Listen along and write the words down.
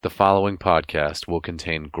The following podcast will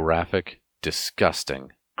contain graphic,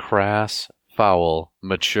 disgusting, crass, foul,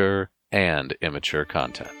 mature, and immature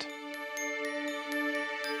content.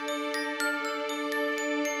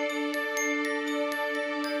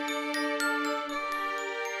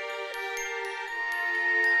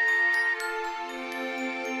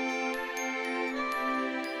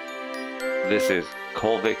 This is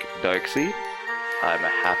Kolvik Darkseid. I'm a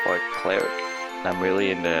half-orc cleric, and I'm really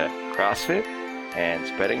into CrossFit and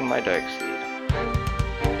spreading my Darkseid.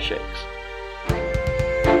 Shakes.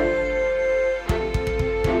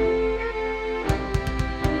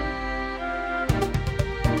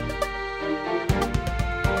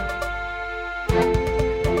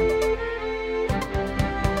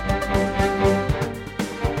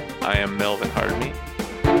 I am Melvin Hardney.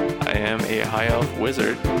 I am a high elf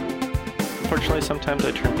wizard. Unfortunately, sometimes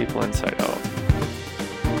I turn people inside out.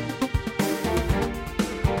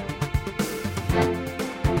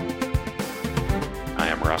 I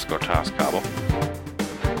am Roscoe Toscobble.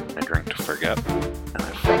 I drink to forget, and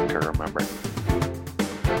I fuck to remember.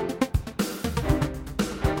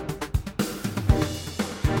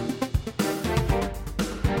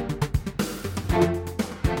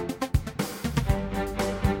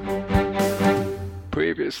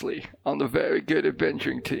 Previously on the Very Good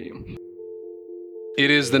Adventuring Team. It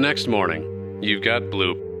is the next morning. You've got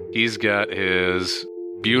Bloop. He's got his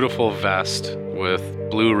beautiful vest with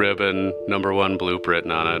blue ribbon, number 1 Bloop written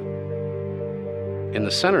on it. In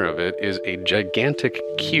the center of it is a gigantic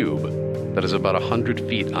cube that is about 100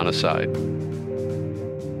 feet on a side.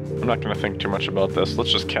 I'm not going to think too much about this.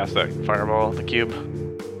 Let's just cast that fireball at the cube.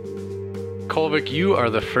 Kolvik, you are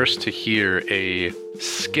the first to hear a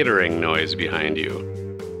skittering noise behind you.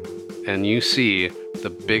 And you see the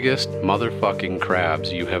biggest motherfucking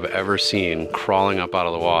crabs you have ever seen crawling up out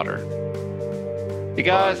of the water. You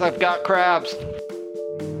guys, I've got crabs.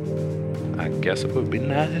 I guess it would be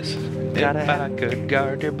nice if I could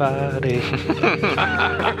guard your body.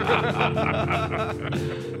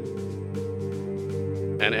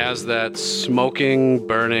 And as that smoking,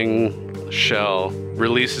 burning shell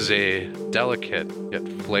releases a delicate yet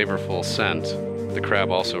flavorful scent, the crab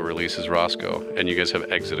also releases Roscoe, and you guys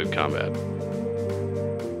have exited combat.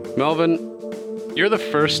 Melvin, you're the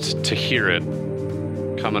first to hear it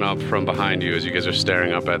coming up from behind you as you guys are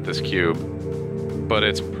staring up at this cube. But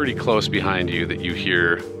it's pretty close behind you that you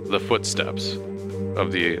hear the footsteps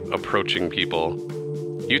of the approaching people.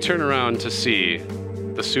 You turn around to see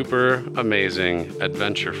the super amazing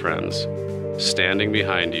adventure friends standing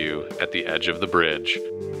behind you at the edge of the bridge.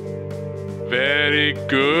 Very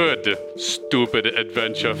good, stupid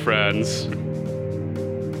adventure friends.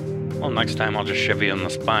 Well, next time I'll just shiv you in the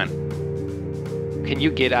spine. Can you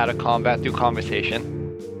get out of combat through conversation?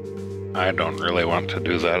 I don't really want to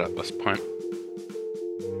do that at this point.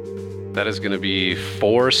 That is going to be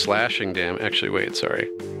 4 slashing damage. Actually, wait, sorry.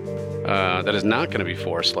 That is not going to be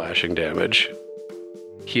 4 slashing damage.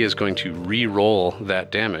 He is going to re-roll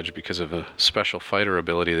that damage because of a special fighter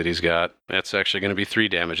ability that he's got. That's actually going to be 3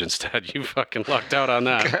 damage instead. You fucking lucked out on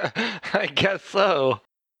that. I guess so.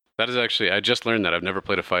 That is actually, I just learned that. I've never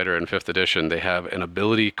played a fighter in 5th edition. They have an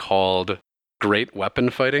ability called Great Weapon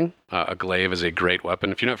Fighting. A glaive is a great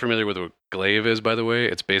weapon. If you're not familiar with what a glaive is, by the way,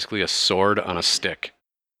 it's basically a sword on a stick.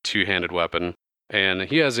 2-handed weapon. And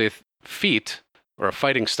he has a feat, or a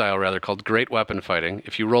fighting style rather, called Great Weapon Fighting.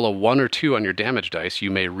 If you roll a 1 or 2 on your damage dice, you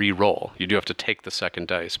may re-roll. You do have to take the second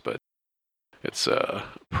dice, but it's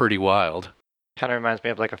pretty wild. Kind of reminds me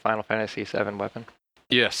of like a Final Fantasy VII weapon.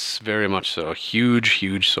 Yes, very much so. Huge,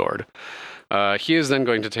 huge sword. He is then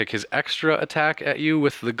going to take his extra attack at you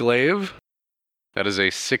with the glaive. That is a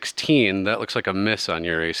 16. That looks like a miss on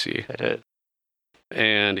your AC. It is.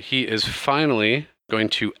 And he is finally going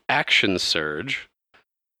to action surge,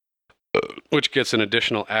 which gets an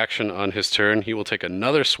additional action on his turn. He will take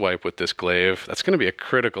another swipe with this glaive. That's going to be a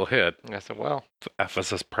critical hit. Yes, it will. F is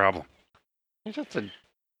this problem. You're just a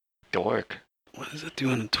dork. What is it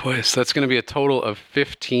doing twice? That's going to be a total of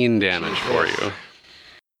 15 damage for you.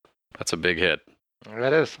 That's a big hit.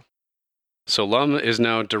 That is. So Lum is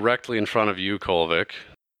now directly in front of you, Kolvik,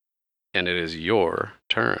 and it is your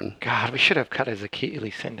turn. God, we should have cut his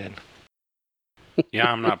Achilles tendon.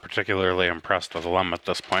 Yeah, I'm not particularly impressed with Lum at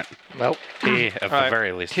this point. Nope. He, at the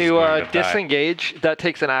very least, is To going to die. disengage, that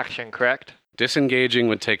takes an action, correct? Disengaging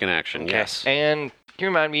would take an action, Okay. yes. And can you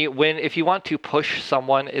remind me, if you want to push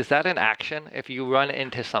someone, is that an action if you run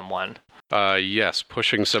into someone? Yes,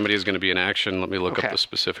 pushing somebody is going to be an action. Let me look Okay. up the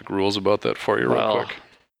specific rules about that for you real quick.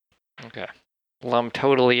 Okay. Lum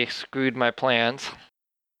totally screwed my plans.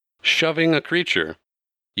 Shoving a creature.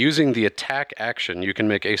 Using the attack action, you can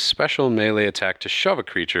make a special melee attack to shove a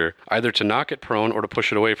creature, either to knock it prone or to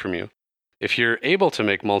push it away from you. If you're able to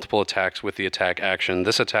make multiple attacks with the attack action,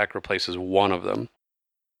 this attack replaces one of them.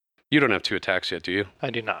 You don't have 2 attacks yet, do you? I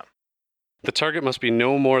do not. The target must be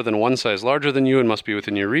no more than 1 size larger than you and must be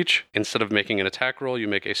within your reach. Instead of making an attack roll, you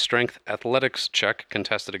make a strength athletics check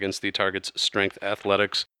contested against the target's strength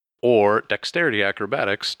athletics or dexterity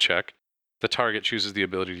acrobatics check the target chooses the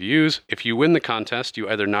ability to use. If you win the contest, you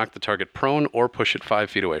either knock the target prone or push it 5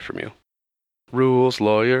 feet away from you. Rules,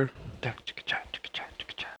 lawyer.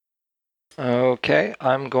 Okay,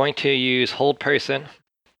 I'm going to use hold person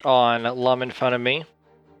on Lum in front of me.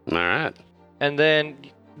 All right. And then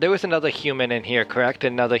there was another human in here, correct?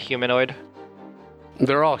 Another humanoid?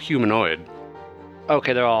 They're all humanoid.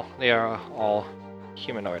 Okay, they are all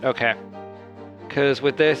humanoid. Okay. Because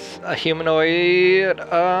with this, a humanoid,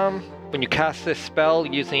 when you cast this spell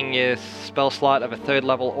using a spell slot of a 3rd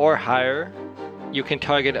level or higher, you can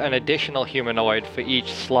target an additional humanoid for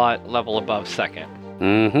each slot level above 2nd.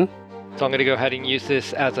 Mm-hmm. So I'm going to go ahead and use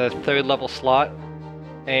this as a 3rd level slot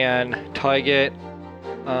and target,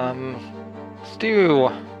 let's do,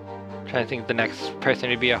 I'm trying to think of the next person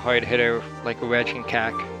to be a hard hitter like Reg and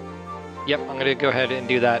Cac. Yep, I'm going to go ahead and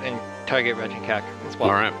do that and target Reg and Cac as well.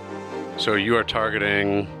 All right. So you are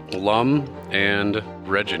targeting Lum and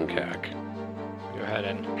Regincak. Go ahead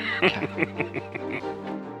and...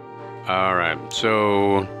 All right.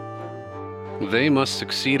 So they must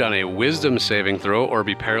succeed on a wisdom saving throw or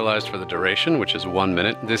be paralyzed for the duration, which is 1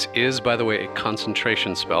 minute. This is, by the way, a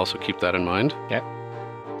concentration spell, so keep that in mind. Yep.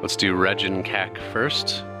 Let's do Regincak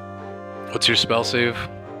first. What's your spell save?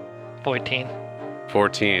 14.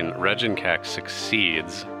 14. Regincak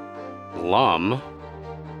succeeds. Lum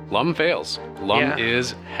fails. Lum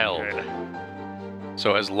is held. Good.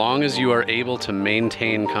 So as long as you are able to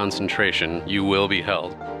maintain concentration, you will be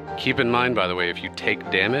held. Keep in mind, by the way, if you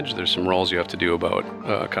take damage, there's some rolls you have to do about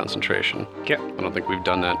concentration. Yep. I don't think we've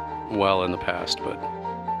done that well in the past, but...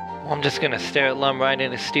 I'm just going to stare at Lum right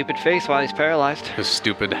in his stupid face while he's paralyzed. His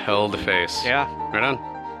stupid held face. Yeah. Right on.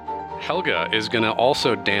 Helga is going to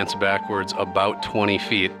also dance backwards about 20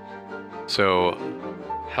 feet. So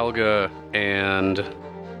Helga and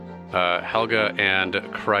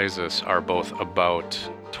Chrysis are both about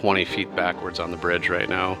 20 feet backwards on the bridge right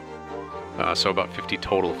now. So about 50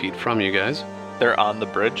 total feet from you guys. They're on the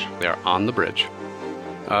bridge. They are on the bridge.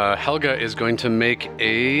 Helga is going to make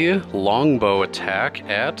a longbow attack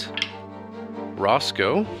at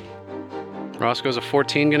Roscoe. Roscoe's a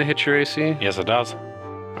 14 going to hit your AC? Yes, it does.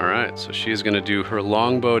 All right, so she is going to do her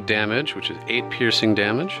longbow damage, which is 8 piercing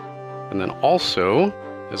damage. And then also,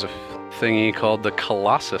 there's a thingy called the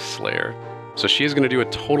Colossus Slayer. So she is going to do a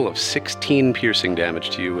total of 16 piercing damage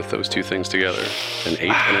to you with those two things together. An 8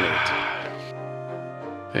 and an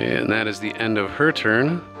 8. And that is the end of her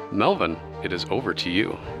turn. Melvin, it is over to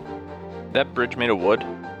you. That bridge made of wood?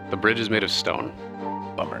 The bridge is made of stone.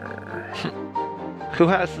 Bummer. Who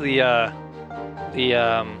has the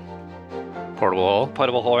Portable hole.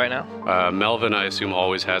 portable hole right now? Melvin, I assume,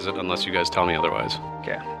 always has it unless you guys tell me otherwise.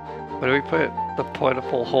 Okay. What do we put the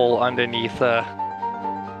portable hole underneath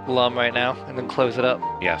Lum right now and then close it up?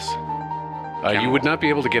 Yes. You would not be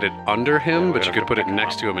able to get it under him, but you could put it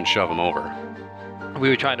next to him and shove him over. We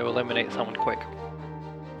were trying to eliminate someone quick.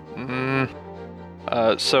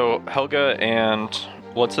 So Helga and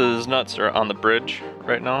what's his nuts are on the bridge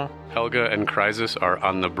right now? Helga and Chrysis are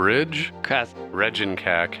on the bridge. Craz,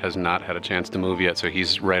 Regincak has not had a chance to move yet, so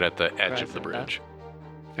he's right at the edge of the bridge.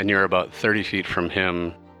 And you're about 30 feet from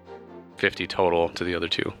him, 50 total to the other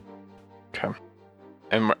two. Okay.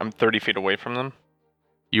 And I'm 30 feet away from them?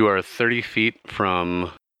 You are 30 feet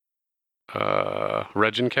from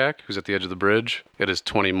Regincak, who's at the edge of the bridge. It is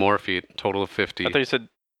 20 more feet, total of 50. I thought you said...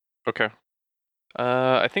 Okay.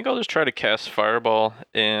 I think I'll just try to cast Fireball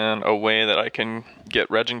in a way that I can get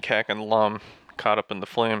Regincak and Lum caught up in the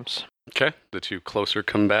flames. Okay, the two closer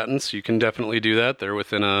combatants, you can definitely do that. They're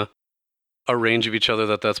within a range of each other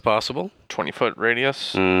that's possible. 20-foot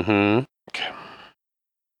radius? Mm-hmm. Okay.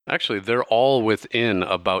 Actually, they're all within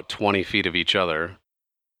about 20 feet of each other.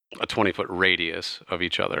 A 20-foot radius of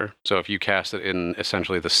each other. So if you cast it in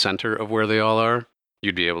essentially the center of where they all are,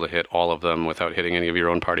 you'd be able to hit all of them without hitting any of your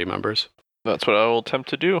own party members. That's what I will attempt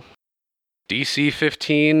to do. DC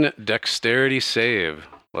 15 Dexterity Save.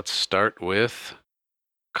 Let's start with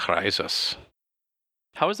Chrysis.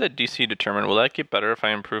 How is that DC determined? Will that get better if I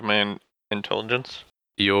improve my intelligence?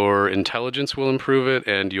 Your intelligence will improve it,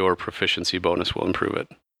 and your proficiency bonus will improve it.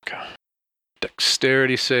 Okay.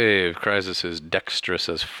 Dexterity Save. Chrysis is dexterous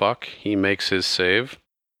as fuck. He makes his save.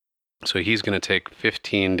 So he's going to take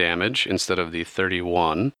 15 damage instead of the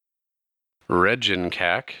 31.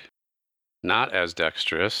 Reginkak, not as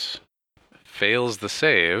dexterous, fails the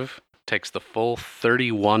save, takes the full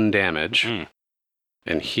 31 damage,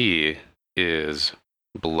 and he is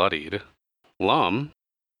bloodied. Lum,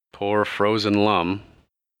 poor frozen Lum,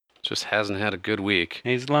 just hasn't had a good week.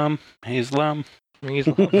 He's Lum. He's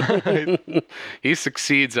He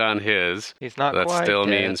succeeds on his. He's not That quite still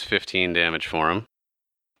dead. means 15 damage for him.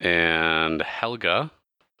 And Helga,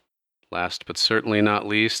 last but certainly not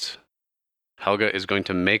least, Helga is going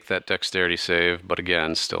to make that dexterity save, but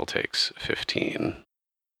again, still takes 15.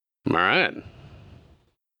 All right.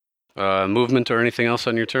 Movement or anything else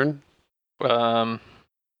on your turn? I'm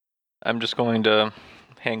just going to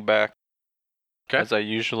hang back, as I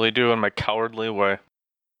usually do in my cowardly way.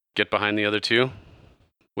 Get behind the other two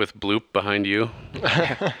with Bloop behind you.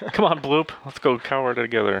 Come on, Bloop. Let's go cower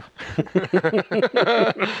together.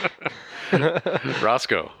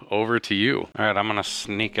 Roscoe, over to you. All right, I'm going to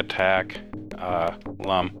sneak attack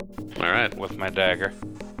Lum All right. with my dagger,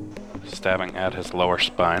 stabbing at his lower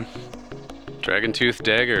spine. Dragon Tooth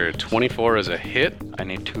Dagger, 24 is a hit. I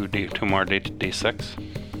need two more D6.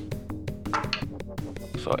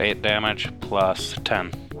 So 8 damage plus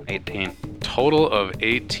 10, 18. Total of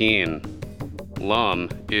 18. Lum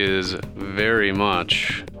is very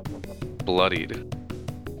much bloodied.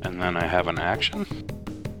 And then I have an action.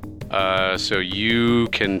 So you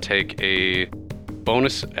can take a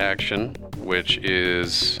bonus action, which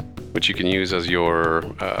you can use as your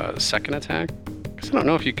second attack. 'Cause I don't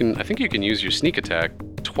know if you can. I think you can use your sneak attack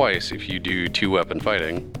twice if you do 2-weapon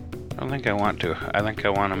fighting. I don't think I want to. I think I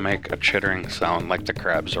want to make a chittering sound like the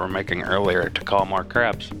crabs were making earlier to call more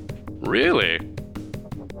crabs. Really?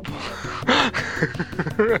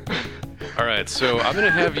 All right. So I'm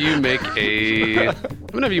gonna have you make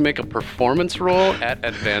a performance roll at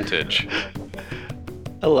advantage.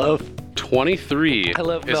 I love 23 is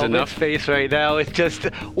Velvet's enough. face right now. It's just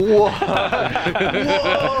whoa,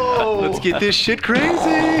 whoa. Let's get this shit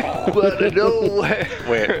crazy. But no way.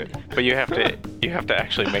 Wait, but you have to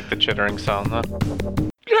actually make the chittering sound then.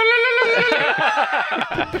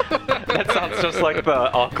 That sounds just like the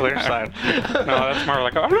all clear sign. No, that's more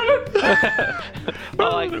like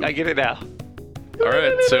Oh, I get it now. All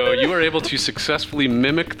right, so you are able to successfully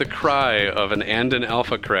mimic the cry of an Andan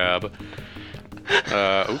alpha crab.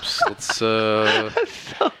 Oops, let's. That's so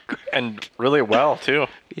great. And really well too.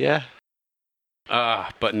 Yeah.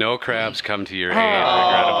 But no crabs come to your aid,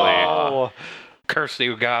 regrettably. Oh. curse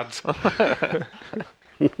you, gods. We're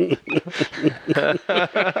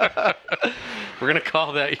gonna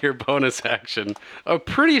call that your bonus action. A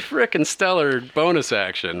pretty frickin' stellar bonus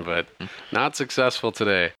action, but not successful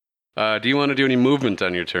today. Do you want to do any movement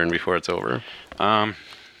on your turn before it's over? No,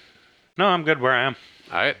 I'm good where I am.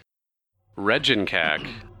 All right. Reginkak.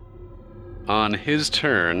 On his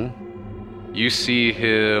turn, you see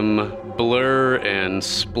him blur and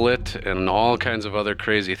split and all kinds of other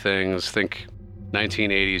crazy things. Think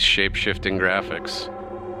 1980s shape-shifting graphics.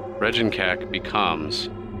 Reginkak becomes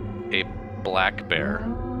a black bear.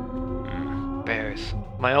 Bears.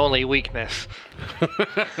 My only weakness.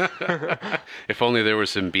 If only there were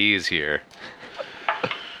some bees here.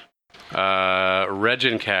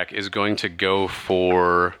 Reginkak is going to go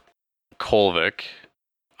for Kolvik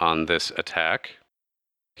on this attack.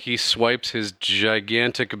 He swipes his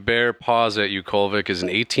gigantic bear paws at you, Kolvik. Is an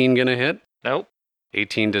 18 going to hit? Nope.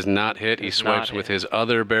 18 does not hit. He Does swipes not with hit. his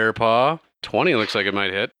other bear paw. 20 looks like it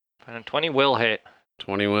might hit. And 20 will hit.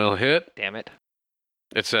 20 will hit. Damn it.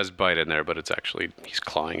 It says bite in there, but it's actually, he's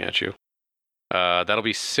clawing at you. That'll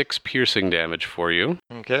be 6 piercing damage for you.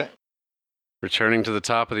 Okay. Returning to the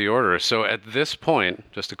top of the order. So at this point,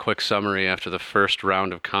 just a quick summary after the first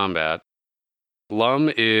round of combat.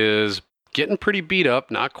 Lum is getting pretty beat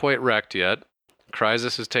up, not quite wrecked yet.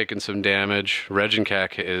 Chrysis has taken some damage.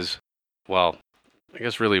 Reginkak is, well, I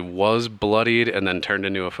guess really was bloodied and then turned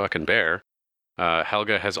into a fucking bear.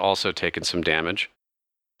 Helga has also taken some damage.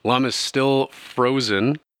 Lum is still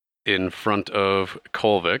frozen in front of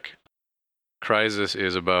Kolvik. Chrysis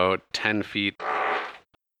is about 10 feet.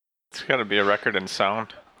 It's got to be a record in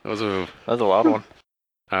sound. That was a loud one.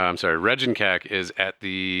 I'm sorry. Reginkak is at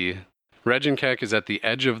the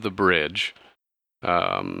edge of the bridge,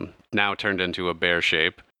 now turned into a bear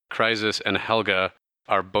shape. Chrysis and Helga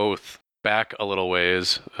are both back a little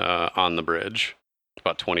ways on the bridge,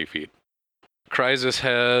 about 20 feet. Chrysis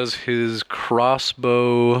has his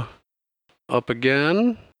crossbow up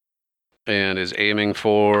again and is aiming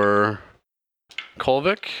for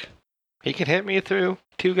Kolvik. He can hit me through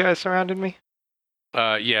 2 guys surrounding me?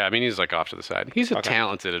 Yeah, I mean, he's like off to the side. He's a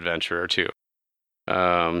talented adventurer, too.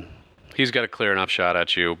 He's got a clear enough shot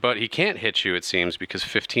at you, but he can't hit you, it seems, because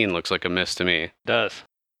 15 looks like a miss to me. Does.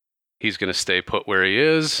 He's going to stay put where he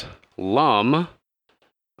is. Lum,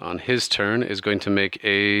 on his turn, is going to make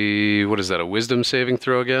a, what is that, a wisdom saving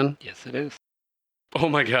throw again? Yes, it is. Oh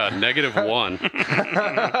my god, -1.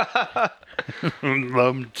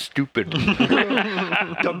 Lum, stupid.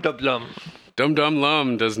 Dum dum dum. Dum Dum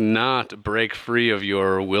Lum does not break free of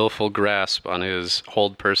your willful grasp on his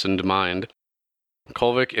hold-personed mind.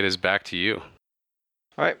 Kolvik, it is back to you.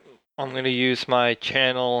 Alright, I'm going to use my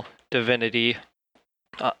channel divinity.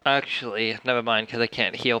 Actually, never mind, because I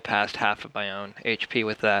can't heal past half of my own HP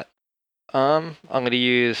with that. I'm going to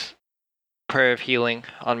use Prayer of Healing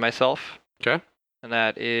on myself. Okay. And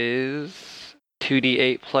that is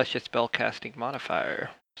 2d8 plus your spellcasting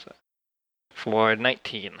modifier. So, for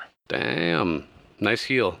 19. Damn. Nice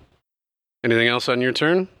heal. Anything else on your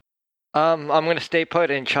turn? I'm going to stay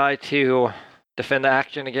put and try to defend the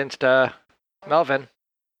action against Melvin.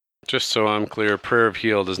 Just so I'm clear, Prayer of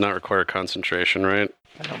Heal does not require concentration, right?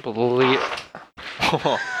 I don't believe...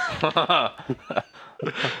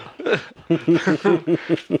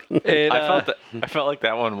 I felt like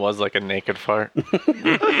that one was like a naked fart.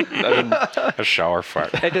 A shower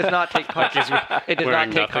fart. It does not take it does not take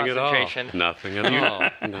nothing concentration. at all. Nothing at all.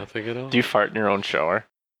 Nothing at all. Do you fart in your own shower?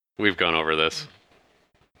 We've gone over this.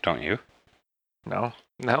 Don't you? No.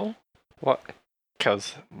 No? What?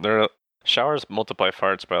 Because showers multiply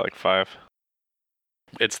farts by like 5.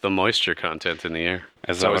 It's the moisture content in the air.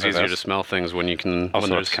 Is It's that always what it easier is? to smell things when you can. Also,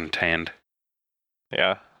 when it's contained.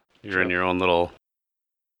 Yeah. you're in your own little.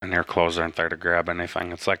 And your clothes aren't there to grab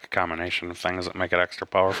anything. It's like a combination of things that make it extra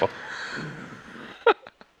powerful.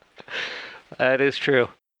 That is true.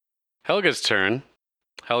 Helga's turn.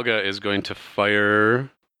 Helga is going to fire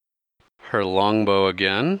her longbow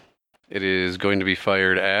again. It is going to be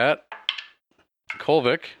fired at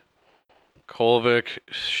Kolvik. Kolvik,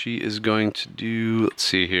 she is going to do, let's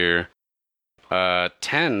see here,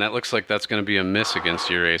 10. That looks like that's going to be a miss against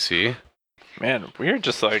your AC. Man, we're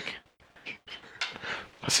just like...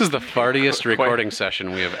 This is the fartiest recording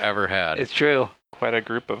session we have ever had. It's true. Quite a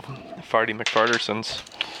group of farty McFartersons.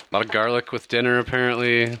 A lot of garlic with dinner,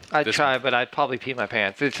 apparently. I'd try, but I'd probably pee my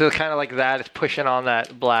pants. It's kind of like that. It's pushing on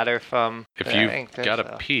that bladder from... If you've got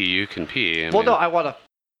to pee, you can pee. Well, no,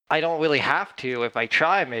 I don't really have to if I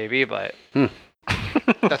try, maybe, but...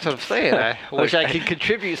 That's what I'm saying. I wish I could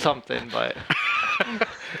contribute something, but...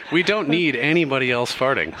 We don't need anybody else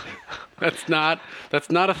farting. That's not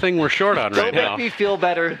a thing we're short on right now. Don't make me feel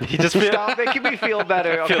better. Stop making me feel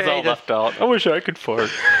better. Okay, Feels all left out. I wish I could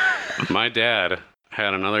fart. My dad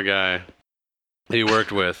had another guy he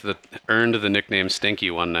worked with that earned the nickname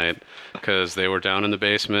Stinky one night because they were down in the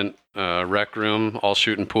basement, rec room, all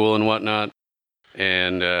shooting pool and whatnot,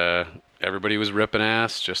 and everybody was ripping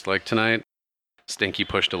ass just like tonight. Stinky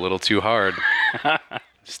pushed a little too hard.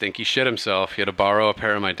 Stinky shit himself. He had to borrow a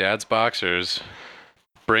pair of my dad's boxers,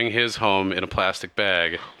 bring his home in a plastic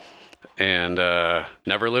bag, and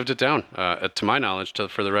never lived it down, to my knowledge,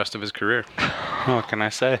 for the rest of his career. What can I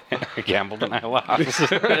say? I gambled and I lost.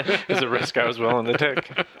 It's a risk I was willing to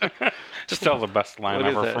take. Still the best line What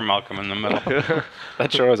is ever that? for Malcolm in the Middle.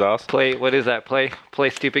 That show was awesome. What is that? Play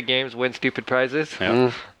stupid games, win stupid prizes?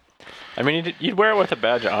 Yeah. I mean, you'd wear it with a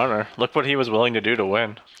badge of honor. Look what he was willing to do to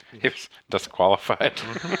win. He was disqualified.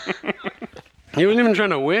 He wasn't even trying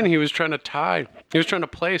to win. He was trying to tie. He was trying to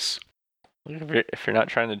place. If you're not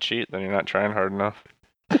trying to cheat, then you're not trying hard enough.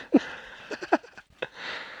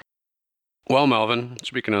 Well, Melvin,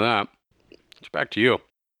 speaking of that, it's back to you.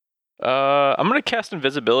 I'm going to cast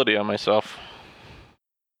invisibility on myself.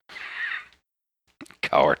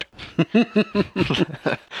 Coward.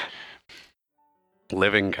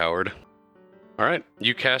 Living coward. All right,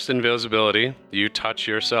 you cast invisibility. You touch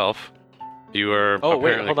yourself. You are. Oh,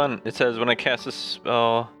 wait, apparently- hold on. It says when I cast a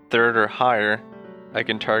spell 3rd or higher, I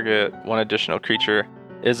can target one additional creature.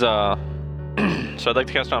 So I'd like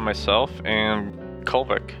to cast it on myself and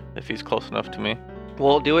Kolvik, if he's close enough to me.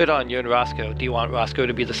 We'll do it on you and Roscoe. Do you want Roscoe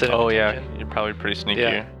to be the center? Oh, of yeah. attention? You're probably pretty sneaky.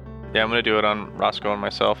 Yeah. Yeah, I'm going to do it on Roscoe and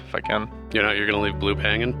myself if I can. You're going to leave Bloop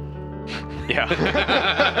hanging? Yeah.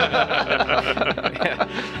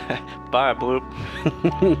 Bye, Bloop.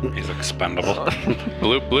 He's expendable.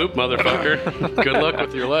 Bloop, bloop, motherfucker. Good luck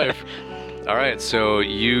with your life. All right, so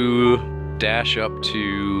you dash up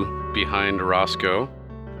to behind Roscoe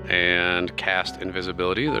and cast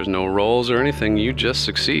invisibility. There's no rolls or anything. You just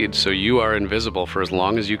succeed, so you are invisible for as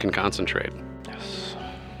long as you can concentrate. Yes.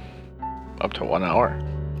 Up to 1 hour.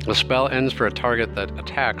 The spell ends for a target that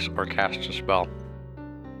attacks or casts a spell.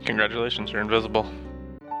 Congratulations, you're invisible.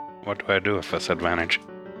 What do I do with this advantage?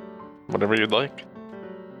 Whatever you'd like.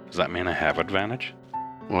 Does that mean I have advantage?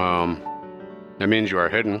 That means you are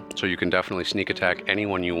hidden, so you can definitely sneak attack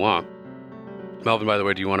anyone you want. Melvin, by the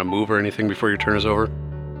way, do you want to move or anything before your turn is over?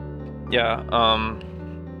 Yeah,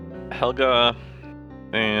 Helga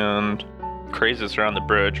and Krasis are on the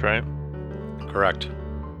bridge, right? Correct.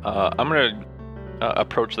 I'm gonna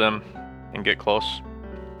approach them and get close.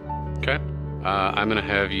 Okay. I'm gonna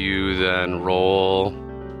have you then roll.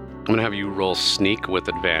 I'm gonna have you roll sneak with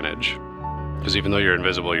advantage, because even though you're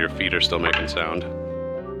invisible, your feet are still making sound.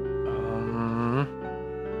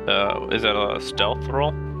 Is that a stealth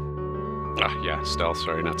roll? Yeah, stealth.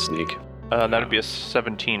 Sorry, not sneak. That'd be a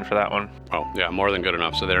 17 for that one. Oh, yeah, more than good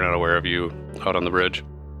enough. So they're not aware of you out on the bridge.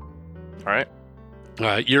 All right.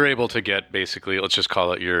 You're able to get basically. Let's just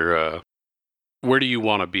call it your. Where do you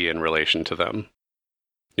want to be in relation to them?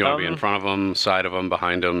 You want to be in front of them, side of them,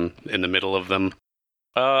 behind them, in the middle of them?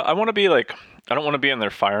 I want to be I don't want to be in their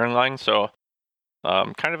firing line, so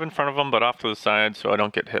kind of in front of them, but off to the side, so I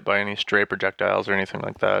don't get hit by any stray projectiles or anything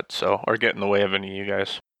like that. So, or get in the way of any of you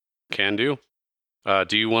guys. Can do.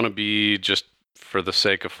 Do you want to be, just for the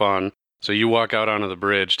sake of fun, so you walk out onto the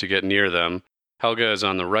bridge to get near them. Helga is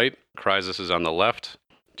on the right, Kryzis is on the left.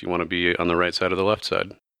 Do you want to be on the right side or the left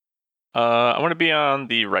side? I want to be on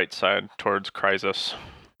the right side towards Kryzis,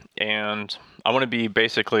 and I want to be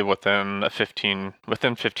basically within 15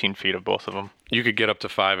 feet of both of them. You could get up to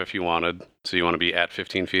 5 if you wanted, so you want to be at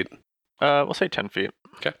 15 feet? We'll say 10 feet.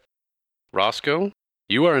 Okay. Roscoe,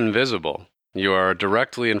 you are invisible. You are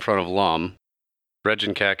directly in front of Lum.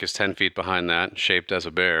 Regenkak is 10 feet behind that, shaped as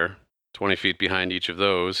a bear. 20 feet behind each of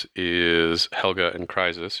those is Helga and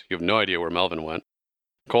Kryzis. You have no idea where Melvin went.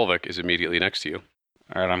 Kolvik is immediately next to you.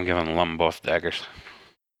 Alright, I'm giving Lum both daggers.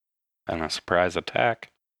 And a surprise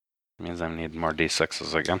attack. Means I need more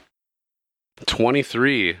d6s again.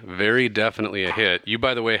 23, very definitely a hit. You,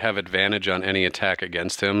 by the way, have advantage on any attack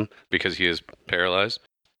against him because he is paralyzed.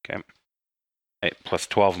 Okay. 8 plus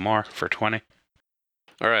 12 more for 20.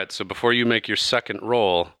 All right, so before you make your second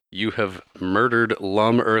roll, you have murdered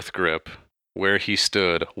Lum Earthgrip where he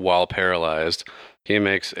stood while paralyzed. He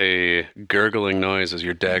makes a gurgling noise as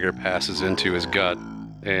your dagger passes into his gut,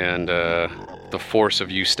 and the force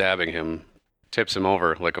of you stabbing him tips him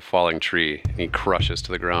over like a falling tree, and he crushes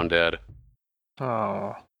to the ground dead.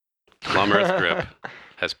 Oh. Lum Earthgrip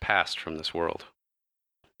has passed from this world.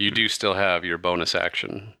 You do still have your bonus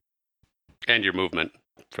action, and your movement,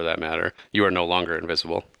 for that matter. You are no longer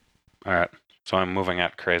invisible. Alright, so I'm moving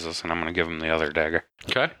at Krasis, and I'm going to give him the other dagger.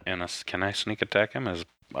 Okay. And can I sneak attack him? Is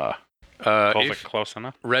Kolvik close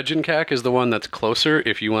enough? Regenkak is the one that's closer.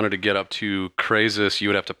 If you wanted to get up to Krasis, you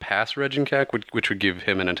would have to pass Regenkak, which would give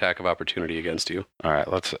him an attack of opportunity against you.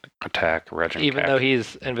 Alright, let's attack Regenkak. Even though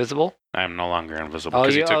he's invisible? I'm no longer invisible.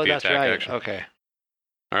 Because he took the that's attack right. action. Okay.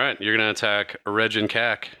 All right, you're going to attack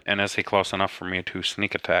Regenkak. And is he close enough for me to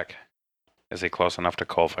sneak attack? Is he close enough to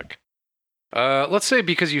Kolvik? Let's say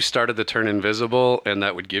because you started the turn invisible, and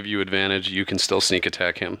that would give you advantage, you can still sneak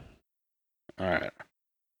attack him. Alright.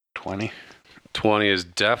 20. 20 is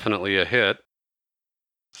definitely a hit.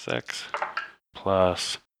 6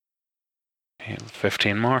 plus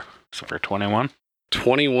 15 more. So for 21.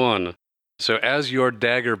 21. So as your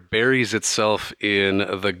dagger buries itself in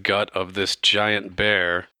the gut of this giant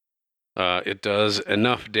bear, it does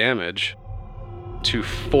enough damage to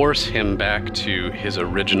force him back to his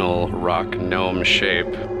original rock gnome shape,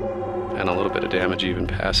 and a little bit of damage even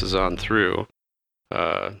passes on through.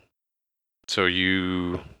 So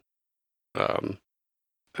you...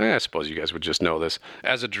 I suppose you guys would just know this.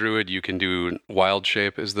 As a druid, you can do wild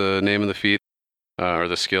shape is the name of the feat, or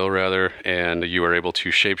the skill rather, and you are able to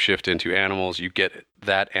shapeshift into animals. You get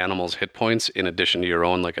that animal's hit points in addition to your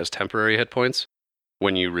own, like as temporary hit points.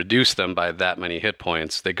 When you reduce them by that many hit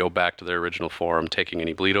points, they go back to their original form, taking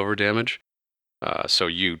any bleed over damage. So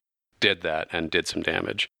you did that and did some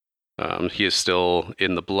damage. He is still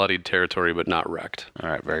in the bloodied territory, but not wrecked. All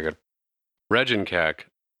right, very good. Regenkak,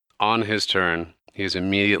 on his turn, he is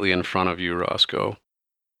immediately in front of you, Roscoe.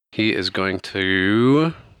 He is going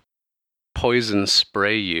to poison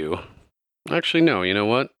spray you. Actually, no, you know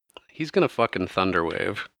what? He's going to fucking thunder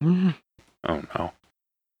wave. Oh, no.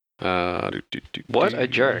 What a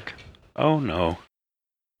jerk. Oh, no.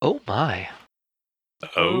 Oh, my.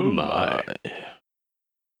 Oh, my.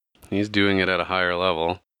 He's doing it at a higher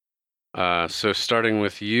level. So starting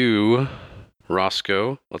with you,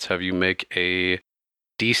 Roscoe, let's have you make a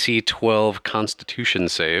DC 12 Constitution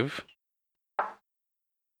save.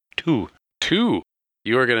 2.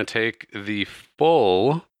 You are going to take the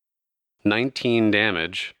full 19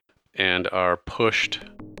 damage and are pushed.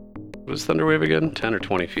 What is Thunderwave again? 10 or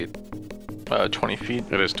 20 feet? 20 feet.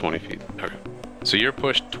 It is 20 feet. Okay. So you're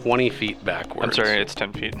pushed 20 feet backwards. I'm sorry, it's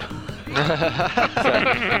 10 feet.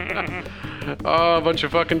 Oh, a bunch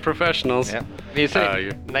of fucking professionals. Yeah. You say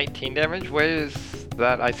you- 19 damage? Where is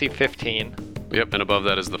that? I see 15. Yep, and above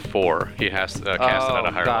that is the 4. He has to cast it at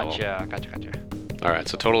a higher level. Gotcha. All right,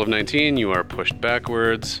 so total of 19. You are pushed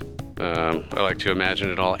backwards. I like to imagine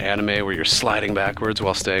it all anime where you're sliding backwards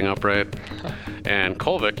while staying upright. And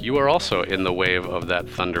Kolvik, you are also in the wave of that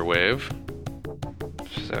thunder wave.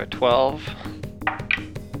 So 12.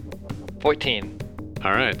 14.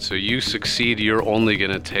 All right, so you succeed. You're only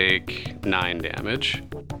going to take 9 damage.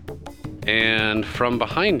 And from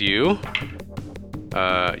behind you,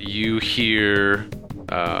 you hear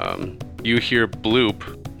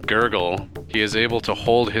Bloop gurgle. He is able to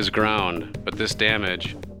hold his ground, but this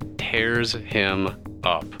damage tears him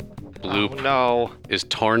up. Bloop Oh, no. is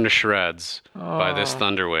torn to shreds by this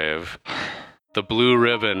thunder wave. The blue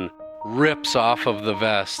ribbon rips off of the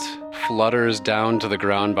vest, flutters down to the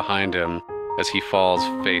ground behind him as he falls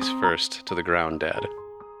face first to the ground dead.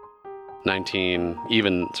 9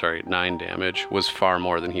 damage was far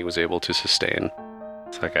more than he was able to sustain.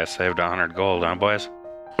 It's like I saved 100 gold, huh, boys?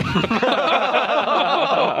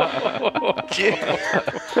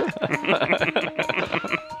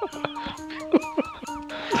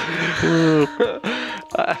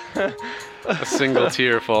 A single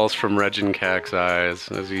tear falls from Regincac's eyes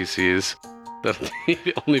as he sees that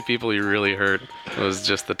the only people he really hurt was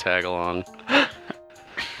just the tag-along.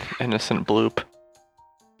 Innocent Bloop.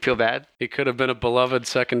 Feel bad? He could have been a beloved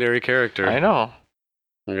secondary character. I know.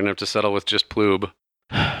 We're going to have to settle with just Ploob.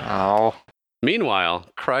 Oh. Meanwhile,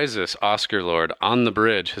 Chrysis, Oscar Lord, on the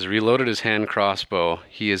bridge, has reloaded his hand crossbow.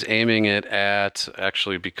 He is aiming it at,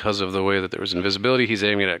 actually, because of the way that there was invisibility, he's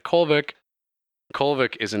aiming it at Kolvik.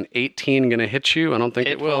 Kolvik, is an 18 going to hit you? I don't think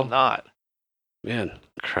it will. Not. Man,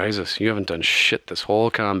 Chrysis, you haven't done shit this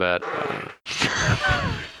whole combat.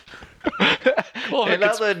 In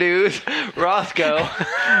other news, Roscoe.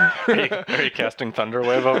 Are you casting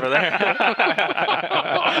Thunderwave over there?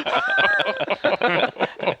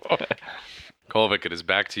 Kolvik, it is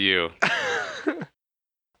back to you.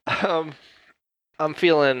 I'm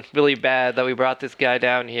feeling really bad that we brought this guy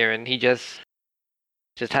down here and he just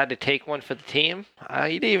had to take one for the team.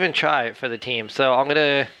 He didn't even try it for the team, so I'm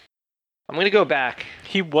gonna go back.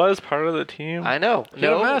 He was part of the team. I know. He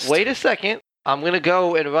had a No, vest. wait a second. I'm gonna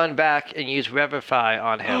go and run back and use Revivify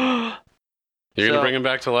on him. You're going to So, bring him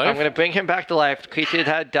back to life? I'm gonna bring him back to life. The creature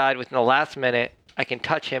had died within the last minute. I can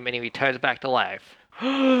touch him and he returns back to life.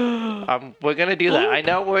 We're gonna do that. I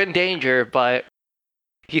know we're in danger, but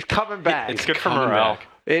he's coming back. It's good for coming morale. back.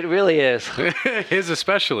 It really is. His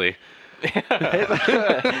especially.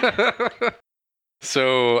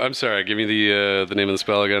 So, I'm sorry, give me the name of the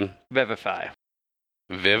spell again. Revivify.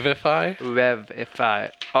 Vivify? Revivify.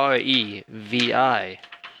 Revivify.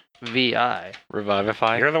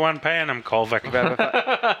 Revivify. You're the one paying him, Kolvik.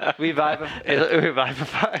 Revivify.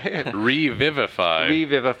 Revivify. Revivify.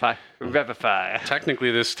 Revivify.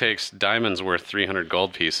 Technically, this takes diamonds worth 300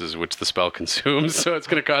 gold pieces, which the spell consumes, so it's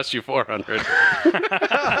going to cost you 400.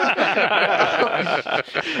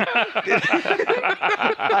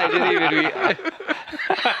 I didn't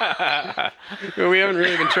even We haven't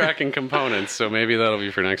really been tracking components, so maybe that'll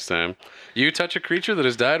be for next time. You touch a creature that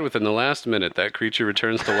has died within the last minute. That creature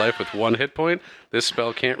returns to life with 1 hit point. This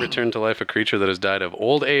spell can't return to life a creature that has died of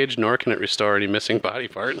old age, nor can it restore any missing body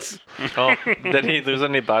parts. Oh, did he lose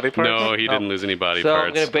any body parts? No, he didn't lose any body So parts.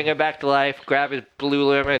 I'm gonna bring him back to life, grab his blue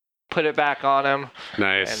limit, put it back on him, and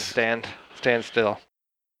Nice. stand still.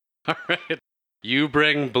 All right. You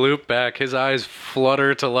bring Bloop back. His eyes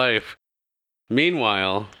flutter to life.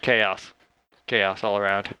 Meanwhile, Chaos all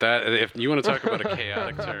around. that if you want to talk about a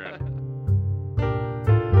chaotic turn.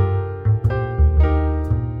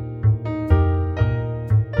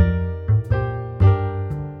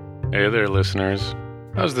 Hey there, listeners.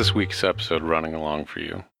 How's this week's episode running along for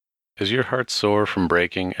you? Is your heart sore from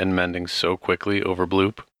breaking and mending so quickly over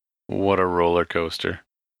Bloop? What a roller coaster.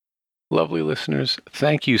 Lovely listeners,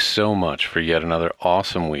 thank you so much for yet another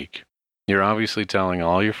awesome week. You're obviously telling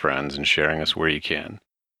all your friends and sharing us where you can.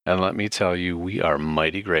 And let me tell you, we are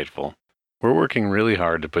mighty grateful. We're working really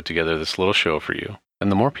hard to put together this little show for you. And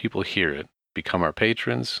the more people hear it, become our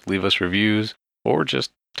patrons, leave us reviews, or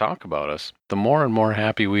just talk about us, the more and more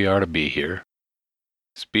happy we are to be here.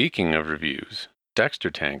 Speaking of reviews, Dexter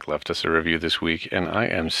Tank left us a review this week, and I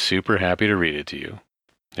am super happy to read it to you.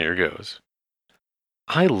 Here goes.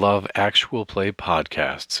 I love actual play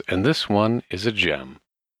podcasts, and this one is a gem.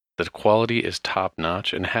 The quality is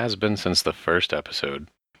top-notch and has been since the first episode.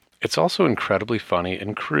 It's also incredibly funny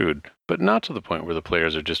and crude, but not to the point where the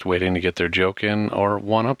players are just waiting to get their joke in or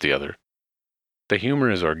one-up the other. The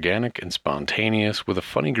humor is organic and spontaneous with a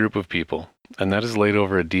funny group of people, and that is laid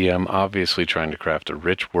over a DM obviously trying to craft a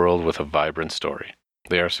rich world with a vibrant story.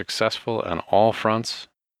 They are successful on all fronts,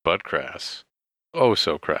 but crass. Oh,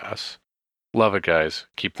 so crass. Love it, guys.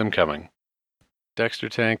 Keep them coming. Dexter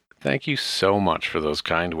Tank, thank you so much for those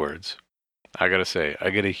kind words. I gotta say, I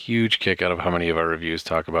get a huge kick out of how many of our reviews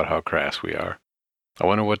talk about how crass we are. I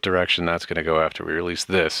wonder what direction that's gonna go after we release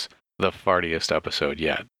this, the fartiest episode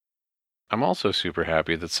yet. I'm also super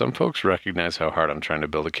happy that some folks recognize how hard I'm trying to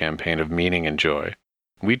build a campaign of meaning and joy.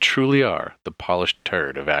 We truly are the polished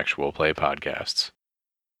turd of actual play podcasts.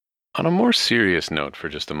 On a more serious note for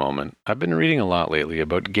just a moment, I've been reading a lot lately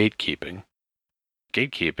about gatekeeping.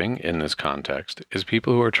 Gatekeeping, in this context, is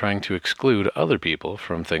people who are trying to exclude other people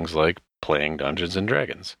from things like playing Dungeons &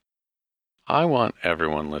 Dragons. I want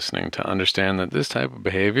everyone listening to understand that this type of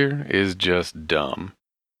behavior is just dumb.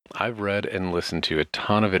 I've read and listened to a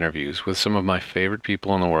ton of interviews with some of my favorite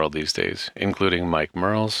people in the world these days, including Mike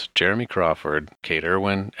Merles, Jeremy Crawford, Kate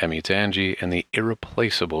Irwin, Emmy Tangi, and the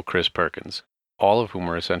irreplaceable Chris Perkins, all of whom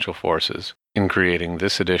were essential forces in creating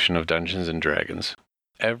this edition of Dungeons & Dragons.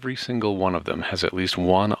 Every single one of them has at least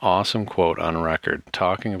one awesome quote on record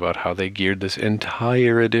talking about how they geared this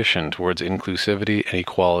entire edition towards inclusivity and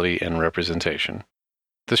equality and representation.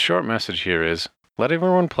 The short message here is, let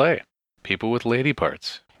everyone play. People with lady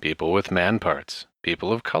parts, people with man parts,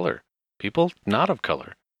 people of color, people not of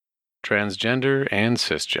color, transgender and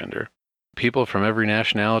cisgender, people from every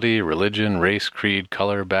nationality, religion, race, creed,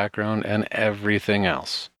 color, background, and everything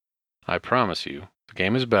else. I promise you, the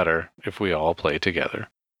game is better if we all play together.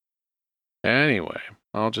 Anyway,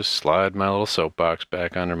 I'll just slide my little soapbox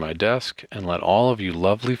back under my desk and let all of you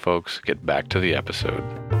lovely folks get back to the episode.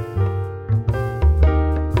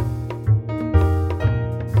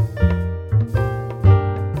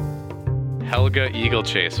 Helga Eagle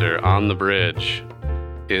Chaser on the bridge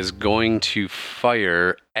is going to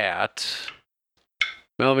fire at...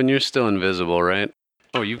 Melvin, you're still invisible, right?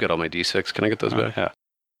 Oh, you've got all my D6. Can I get those back? Yeah.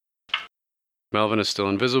 Melvin is still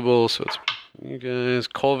invisible, so it's you guys.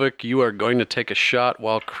 Kolvik, you are going to take a shot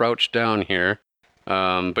while crouched down here.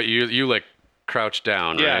 But you like crouch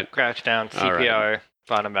down, Yeah, right? crouch down, All right. CPR,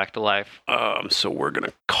 brought him back to life. So we're going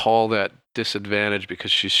to call that disadvantage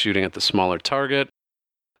because she's shooting at the smaller target.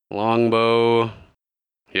 Longbow.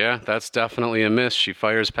 Yeah, that's definitely a miss. She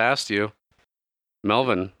fires past you.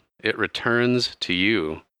 Melvin, it returns to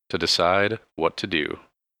you to decide what to do.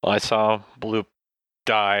 Well, I saw Bloop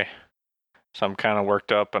die, so I'm kind of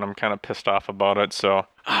worked up and I'm kind of pissed off about it. So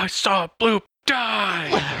I saw Bloop die!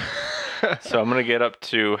 I'm gonna get up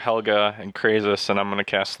to Helga and Krasis, and I'm gonna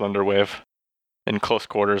cast Thunderwave in close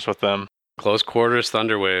quarters with them. Close quarters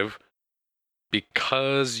Thunderwave.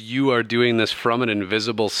 Because you are doing this from an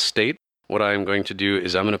invisible state, what I am going to do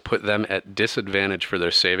is I'm going to put them at disadvantage for their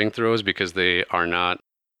saving throws because they are not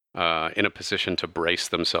in a position to brace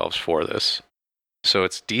themselves for this. So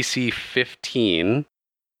it's DC 15,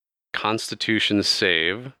 Constitution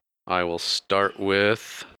save. I will start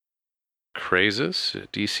with Krasis,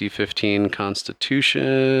 DC 15,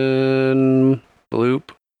 Constitution,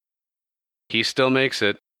 bloop. He still makes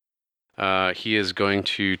it. He is going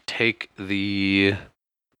to take the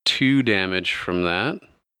 2 damage from that,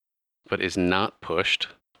 but is not pushed.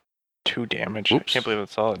 2 damage. Oops. I can't believe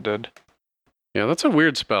that's all it did. Yeah, that's a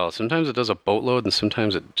weird spell. Sometimes it does a boatload, and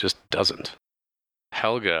sometimes it just doesn't.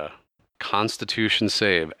 Helga, Constitution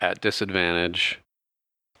save at disadvantage.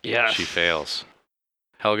 Yes. She fails.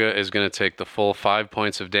 Helga is going to take the full 5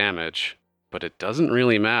 points of damage, but it doesn't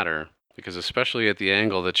really matter, because especially at the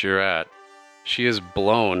angle that you're at, she is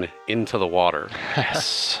blown into the water.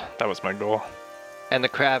 Yes, that was my goal. And the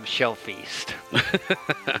crab shall feast.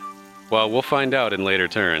 Well, we'll find out in later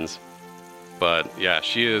turns. But yeah,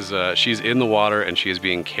 she's in the water and she is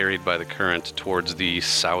being carried by the current towards the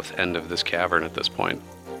south end of this cavern at this point.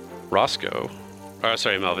 Roscoe.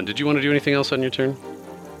 Sorry, Melvin, did you want to do anything else on your turn?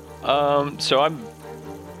 So I'm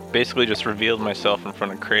basically just revealed myself in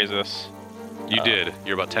front of Krasis. You did.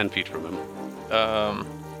 You're about 10 feet from him.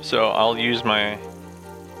 So I'll use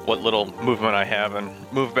what little movement I have and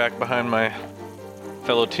move back behind my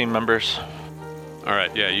fellow team members. All right,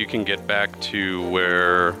 yeah, you can get back to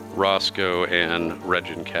where Roscoe and Reg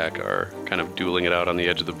and Kak are kind of dueling it out on the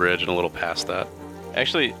edge of the bridge and a little past that.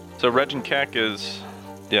 Actually, so Reg and Kak is...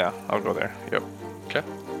 Yeah, I'll go there. Yep. Okay.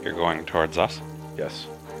 You're going towards us, Yes.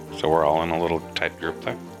 so we're all in a little tight group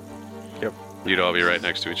there. Yep. You'd all be right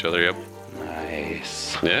next to each other, yep.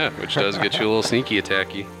 Nice. Yeah, which does get you a little sneaky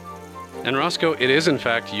attacky. And Roscoe, it is in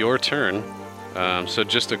fact your turn. So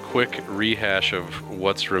just a quick rehash of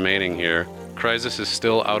what's remaining here. Krasis is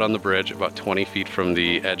still out on the bridge, about 20 feet from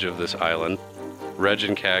the edge of this island.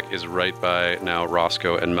 Regenkak is right by now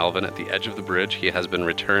Roscoe and Melvin at the edge of the bridge. He has been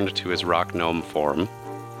returned to his rock gnome form.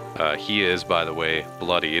 He is, by the way,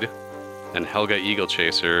 bloodied. And Helga Eagle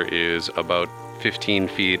Chaser is about 15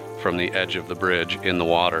 feet from the edge of the bridge in the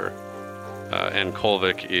water. And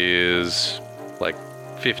Kolvik is like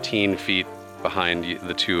 15 feet behind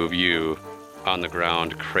the two of you on the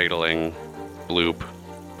ground, cradling Bloop,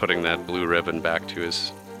 putting that blue ribbon back to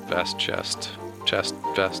his vest,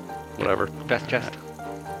 whatever. Best chest.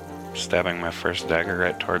 Stabbing my first dagger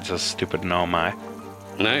right towards this stupid gnome eye.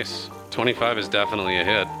 Nice. 25 is definitely a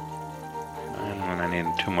hit. And then I need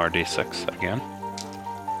 2 more d6 again.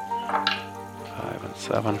 5 and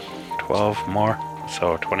 7. 12 more.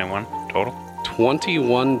 So 21 total.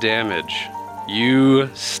 21 damage. You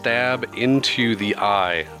stab into the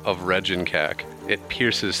eye of Regenkak. It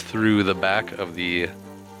pierces through the back of the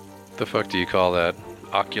fuck do you call that?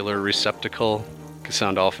 Ocular receptacle? Could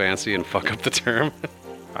sound all fancy and fuck up the term.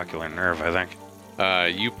 Ocular nerve, I think.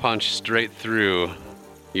 You punch straight through.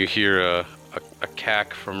 You hear a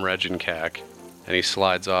cack from Regenkak, and he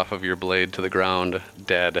slides off of your blade to the ground,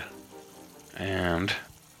 dead. And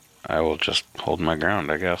I will just hold my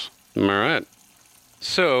ground, I guess. All right.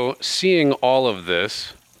 So, seeing all of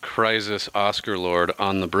this, Crisis Oscar Lord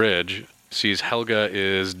on the bridge sees Helga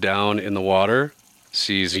is down in the water,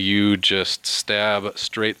 sees you just stab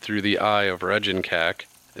straight through the eye of Regenkak,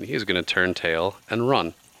 and he is going to turn tail and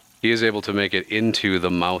run. He is able to make it into the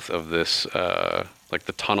mouth of this, like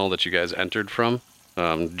the tunnel that you guys entered from,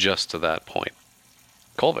 just to that point.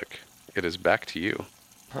 Kolvik, it is back to you.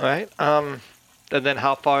 All right. And then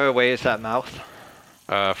how far away is that mouth?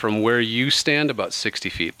 From where you stand, about 60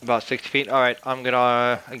 feet. About 60 feet. All right. I'm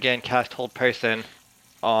gonna again cast Hold Person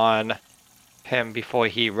on him before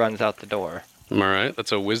he runs out the door. All right,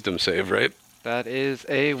 that's a wisdom save, right? That is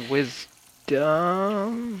a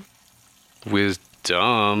wisdom.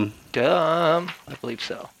 Wisdom. I believe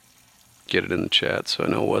so. Get it in the chat so I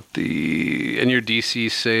know what the... And your DC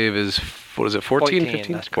save is, what is it, 14?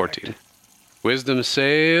 15? That's 14. correct. Wisdom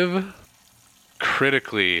save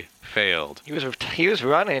critically failed. He was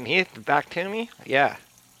running. He back to me. Yeah.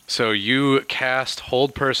 So you cast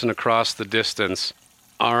Hold Person across the distance,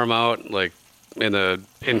 arm out like in a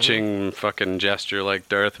pinching fucking gesture like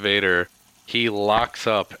Darth Vader. He locks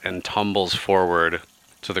up and tumbles forward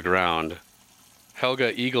to the ground.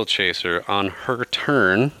 Helga Eagle Chaser, on her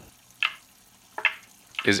turn,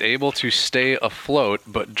 is able to stay afloat,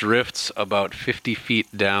 but drifts about 50 feet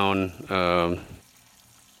down the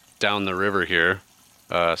river here.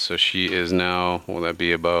 So she is now, will that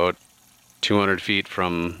be about 200 feet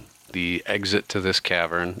from the exit to this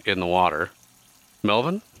cavern in the water.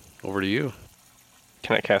 Melvin, over to you.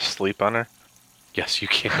 Can I cast sleep on her? Yes, you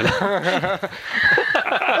can.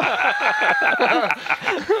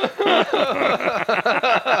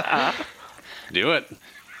 Do it.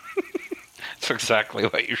 That's exactly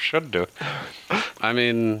what you should do. I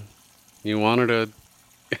mean, you want her to...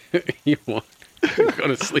 you want to go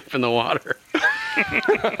to sleep in the water.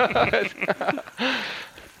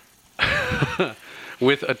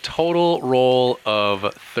 With a total roll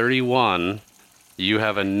of 31, you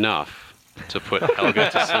have enough to put Helga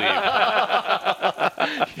to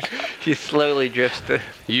sleep. She slowly drifts to...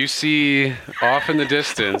 You see off in the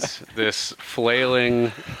distance this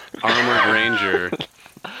flailing armored ranger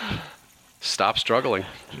stop struggling.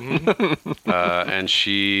 And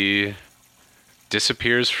she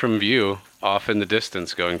disappears from view off in the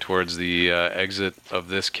distance, going towards the exit of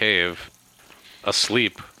this cave,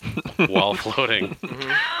 asleep while floating.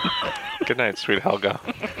 Good night, sweet Helga.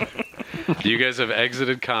 You guys have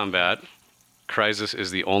exited combat. Crisis is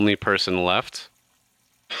the only person left.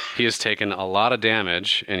 He has taken a lot of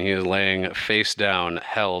damage, and he is laying face down,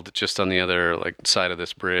 held just on the other side of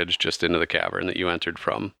this bridge, just into the cavern that you entered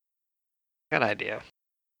from. Good idea.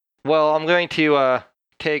 Well, I'm going to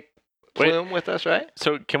take Plume with us, right?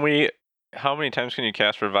 So how many times can you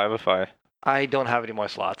cast Revivify? I don't have any more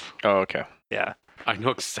slots. Oh, okay. Yeah. I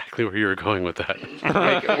know exactly where you were going with that.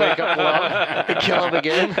 Wake up Plum, kill him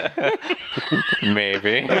again.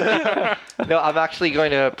 Maybe. No, I'm actually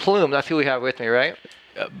going to Plume. That's who we have with me, right?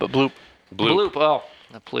 But Bloop. Bloop. Oh,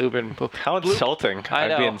 the Plume and Bloop. How insulting. I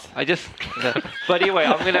know. But anyway,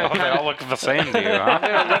 I'm going to... They all look the same to you, huh? I'm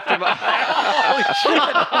going to lift him up. Holy shit.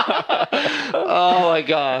 Oh my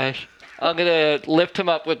gosh. I'm going to lift him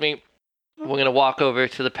up with me. We're going to walk over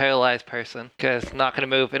to the paralyzed person because not going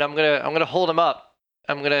to move. And I'm going to hold him up.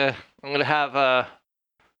 I'm gonna have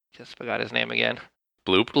just forgot his name again.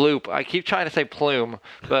 Bloop. I keep trying to say Plume,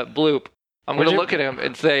 but Bloop. I'm gonna look at him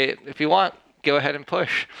and say, if you want, go ahead and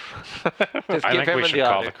push. Just I give think him we the should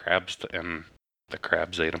call other. the crabs and the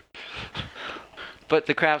crabs ate him. but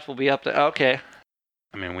the crabs will be up there. Okay.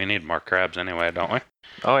 I mean, we need more crabs anyway, don't we?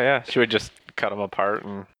 Oh yeah, should we just cut them apart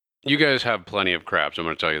and? You guys have plenty of crabs. I'm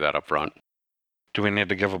going to tell you that up front. Do we need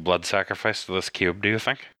to give a blood sacrifice to this cube, do you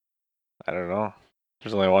think? I don't know.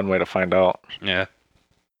 There's only one way to find out. Yeah.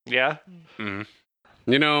 Yeah. Mm-hmm.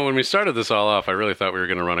 You know, when we started this all off, I really thought we were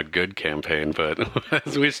going to run a good campaign, but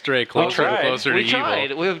as we stray closer and closer to We evil,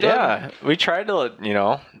 tried. We've done. Yeah, we tried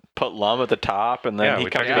to, put Lum at the top, and then Yeah, he we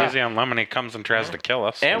took comes it easy on Lum, and he comes and tries to kill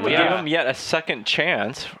us. and we Yeah. gave him yet a second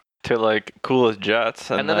chance to cool his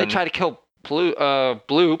jets, And then they tried to kill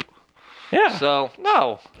Bloop. Yeah, So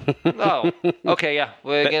no. Okay, yeah,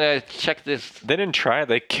 we're gonna check this. they didn't try.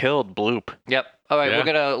 They killed Bloop. Yep. All right, Yeah. we're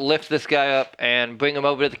gonna lift this guy up and bring him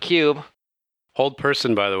over to the cube. hold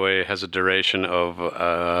person, by the way, has a duration of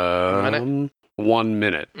 1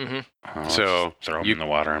 minute. Mm-hmm. Oh, So, let's throw him you- in the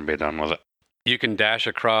water and be done with it. You can dash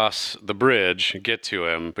across the bridge, get to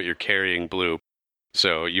him, but you're carrying Bloop.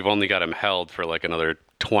 So you've only got him held for like another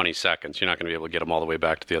 20 seconds. You're not going to be able to get him all the way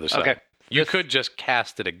back to the other side. Okay. You could just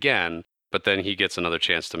cast it again, but then he gets another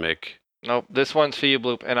chance to make... Nope. This one's for you,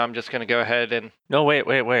 Bloop, and I'm just gonna go ahead and No, wait.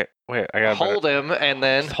 I got hold him, and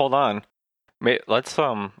then Hold on. Let's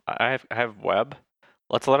I have web.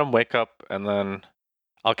 Let's let him wake up, and then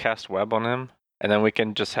I'll cast web on him, and then we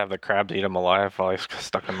can just have the crabs eat him alive while he's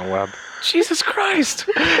stuck in the web. Jesus Christ!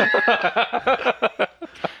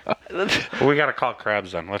 We gotta call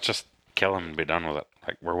crabs then. Let's just kill him and be done with it.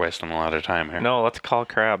 Like, we're wasting a lot of time here. No, let's call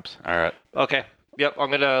crabs, All right. okay. Yep.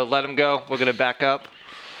 I'm gonna let him go. We're gonna back up.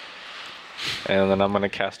 and then I'm gonna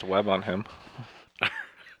cast web on him.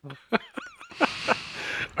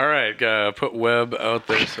 All right, put web out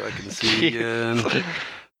there so I can see again.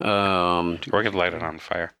 We're gonna light it on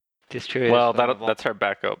fire. Destroy. Well, that's our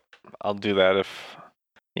backup. I'll do that if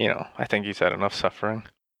I think he's had enough suffering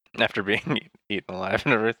after being eaten alive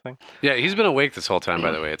and everything. Yeah, he's been awake this whole time,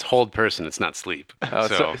 by the way. It's hold person, it's not sleep.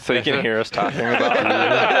 Oh, so you can hear us talking about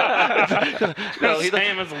The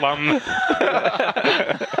same as Lum.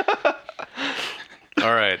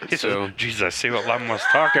 All right, He so... says, "Jeez, I see what Lum was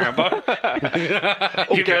talking about.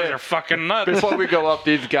 You guys are fucking nuts." Before we go up,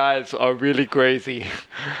 these guys are really crazy.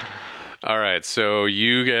 All right, so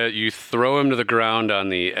you throw him to the ground on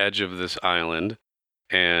the edge of this island,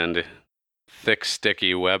 and thick,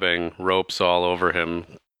 sticky webbing ropes all over him,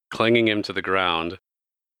 clinging him to the ground.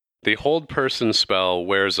 The hold person spell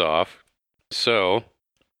wears off, so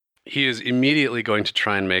he is immediately going to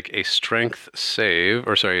try and make a strength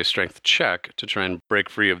check to try and break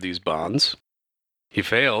free of these bonds. He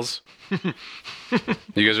fails. You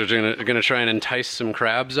guys are going to try and entice some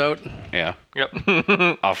crabs out? Yeah.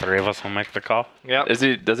 Yep. All three of us will make the call. Yep. Does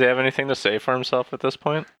he have anything to say for himself at this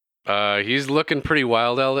point? He's looking pretty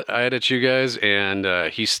wild-eyed at you guys, and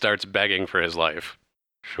he starts begging for his life.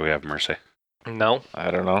 Should we have mercy? No.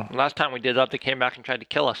 I don't know. Last time we did that, they came back and tried to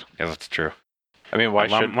kill us. Yeah, that's true. I mean, why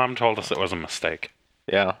should? Mom told us it was a mistake.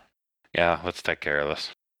 Yeah. Yeah, let's take care of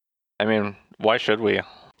this. I mean, why should we?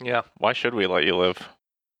 Yeah. Why should we let you live?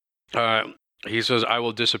 He says, "I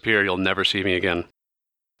will disappear. You'll never see me again."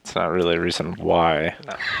 It's not really a reason why.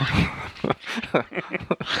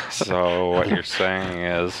 So what you're saying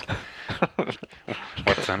is,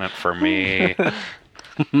 what's in it for me?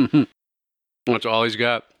 That's all he's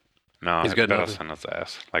got. No, He's he's got got nothing. us in his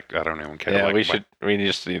ass. Like, I don't even care. Yeah, like, we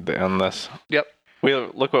just need to end this. Yep.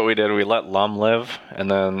 Look what we did. We let Lum live, and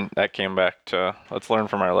then that came back to let's learn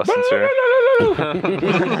from our lessons here.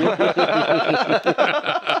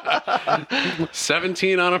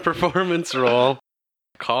 17 on a performance roll.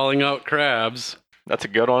 Calling out crabs. That's a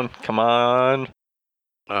good one. Come on.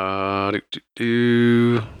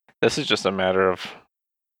 This is just a matter of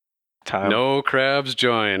time. No crabs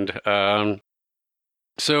joined.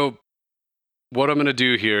 So what I'm going to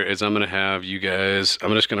do here is I'm going to have you guys,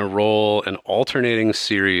 I'm just going to roll an alternating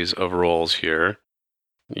series of rolls here.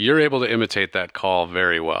 You're able to imitate that call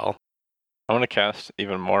very well. I want to cast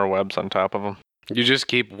even more webs on top of them. You just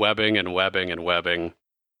keep webbing and webbing and webbing.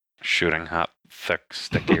 shooting hot, thick,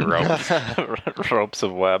 sticky ropes. Ropes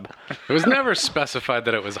of web. It was never specified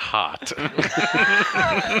that it was hot.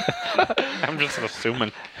 I'm just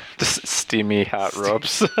assuming. Just steamy hot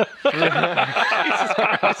ropes.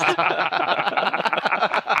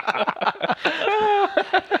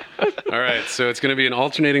 All right, so it's going to be an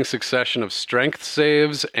alternating succession of strength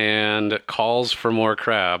saves and calls for more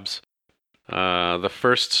crabs. The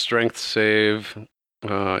first strength save in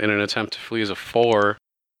an attempt to flee is a 4.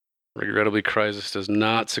 Regrettably, Crisis does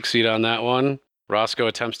not succeed on that one. Roscoe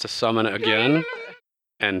attempts to summon again,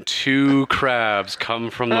 and 2 crabs come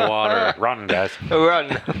from the water. Run, guys. Run.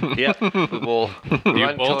 Yep. We will You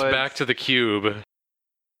run bolt towards- back to the cube.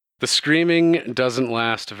 The screaming doesn't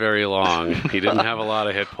last very long. He didn't have a lot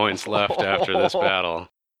of hit points left after this battle.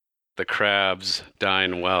 The crabs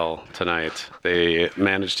dine well tonight. They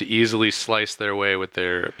managed to easily slice their way with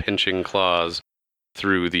their pinching claws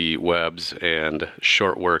through the webs, and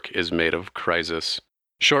short work is made of crisis.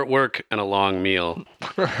 Short work and a long meal.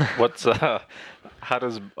 How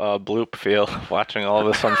does Bloop feel watching all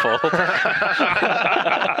this unfold?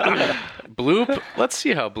 Bloop, let's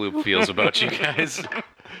see how Bloop feels about you guys.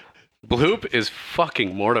 Bloop is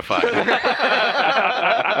fucking mortified.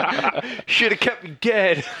 Should have kept me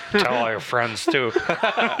dead. Tell all your friends, too.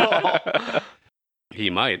 He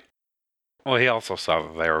might. Well, he also saw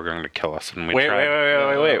that they were going to kill us, and we Wait.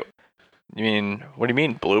 tried. What do you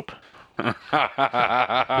mean, Bloop? Oh,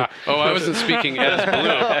 I wasn't speaking as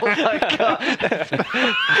Bloop. Oh my god.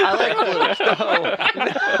 I like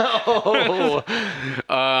Blue.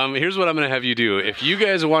 No. Here's what I'm going to have you do. If you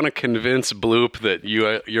guys want to convince Bloop that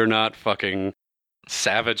you're not fucking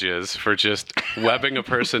savages for just webbing a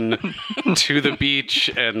person to the beach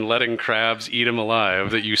and letting crabs eat him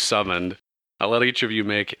alive that you summoned, I'll let each of you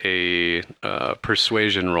make a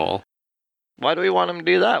persuasion roll. Why do we want him to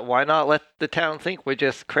do that? Why not let the town think we're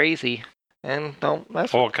just crazy and don't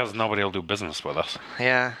mess Well, because nobody will do business with us.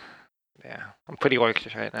 Yeah. I'm pretty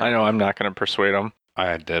orcish right now. I know I'm not going to persuade him.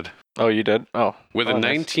 I did. Oh, you did? Oh. With a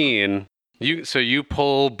nice. 19, you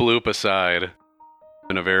pull Bloop aside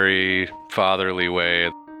in a very fatherly way.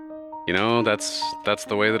 You know, that's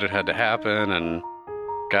the way that it had to happen, and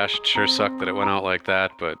gosh, it sure sucked that it went out like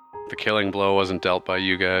that, but the killing blow wasn't dealt by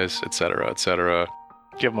you guys, etc., etc.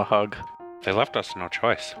 Give him a hug. They left us no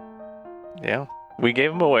choice. Yeah. We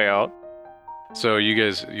gave him a way out. So you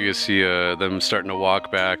guys see them starting to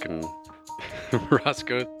walk back, and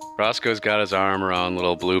Roscoe's got his arm around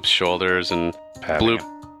little Bloop's shoulders, and Patting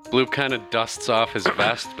Bloop kind of dusts off his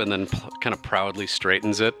vest, but then kind of proudly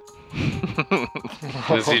straightens it.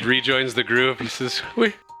 As he rejoins the group, he says,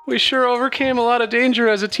 "We sure overcame a lot of danger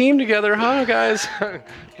as a team together, huh, guys?"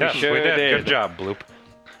 Yes, sure we did. did. Good job, Bloop.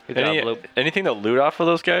 Good job, Bloop. Anything to loot off of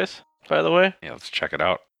those guys, by the way? Yeah, let's check it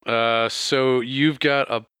out. So you've got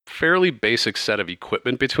a fairly basic set of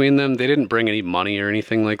equipment between them. They didn't bring any money or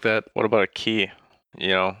anything like that. What about a key,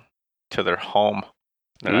 to their home?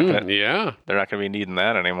 They're Yeah, not gonna be needing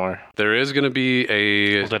that anymore. there is going to be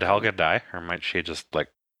Well, did Helga die, or might she just,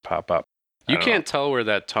 pop up? You I don't can't tell where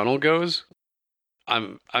that tunnel goes.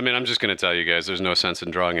 I'm just going to tell you guys. There's no sense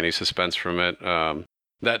in drawing any suspense from it.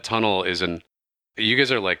 That tunnel is you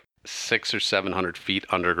guys are like 600 or 700 feet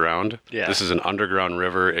underground. Yeah. This is an underground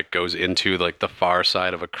river. It goes into like the far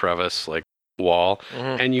side of a crevice, like wall,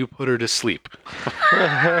 and you put her to sleep.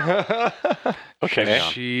 Okay.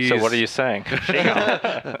 She's- So what are you saying?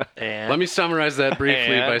 And Let me summarize that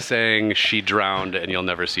briefly by And? saying she drowned, and you'll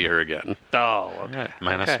never see her again. oh, Yeah,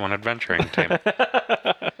 minus one adventuring team.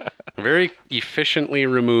 Very efficiently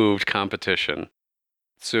removed competition.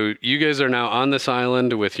 So you guys are now on this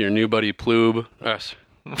island with your new buddy Ploob.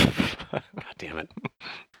 God damn it.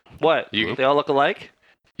 what? You- They all look alike?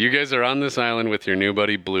 You guys are on this island with your new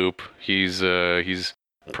buddy Bloop. He's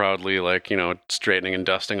proudly straightening and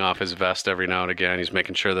dusting off his vest every now and again. He's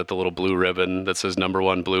making sure that the little blue ribbon that says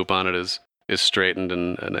 #1 Bloop on it is straightened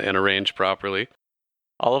and arranged properly.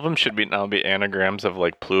 All of them should now be anagrams of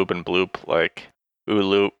like Ploob and Bloop, like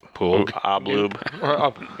Ooloop, Poog. Obloob,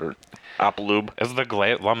 or Oploob. Is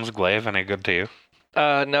the Lum's glaive any good to you?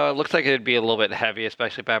 No, it looks like it'd be a little bit heavy,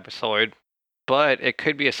 especially if I have a sword. But it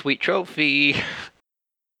could be a sweet trophy.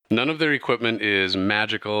 None of their equipment is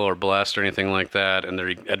magical or blessed or anything like that, and their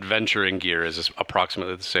adventuring gear is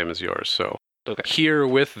approximately the same as yours. So Okay. here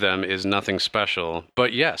with them is nothing special.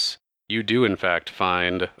 But yes, you do in fact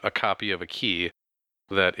find a copy of a key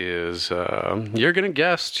that is, you're going to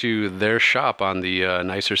guess, to their shop on the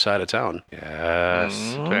nicer side of town.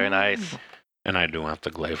 Yes. Very nice. And I do want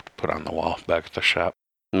the glaive put on the wall back at the shop.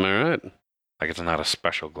 All right. Like, it's not a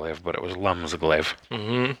special glaive, but it was Lum's glaive.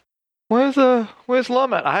 Mm-hmm. Where's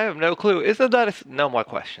Lum at? I have no clue. Isn't that no more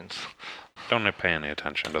questions? Don't pay any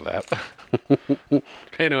attention to that.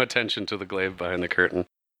 Pay no attention to the glaive behind the curtain.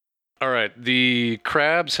 All right, the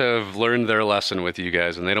crabs have learned their lesson with you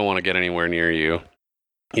guys, and they don't want to get anywhere near you.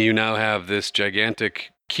 You now have this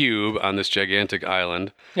gigantic cube on this gigantic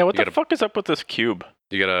island. Yeah, what You the fuck is up with this cube?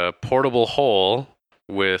 You got a portable hole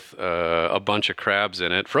with a bunch of crabs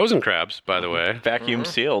in it. Frozen crabs, by the way. Vacuum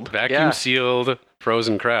sealed. Vacuum sealed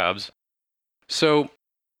frozen crabs. So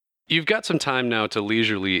you've got some time now to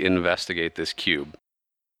leisurely investigate this cube.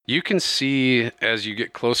 You can see as you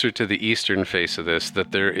get closer to the eastern face of this that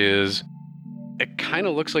it kind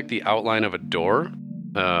of looks like the outline of a door,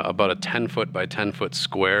 about a 10 foot by 10 foot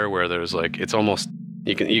square where there's it's almost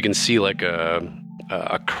You can see like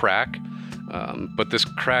a crack, but this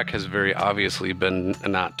crack has very obviously been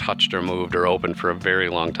not touched or moved or opened for a very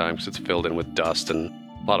long time because it's filled in with dust and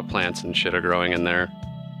a lot of plants and shit are growing in there.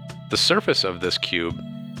 The surface of this cube,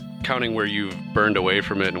 counting where you've burned away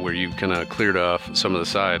from it and where you've kind of cleared off some of the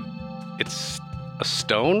side, it's a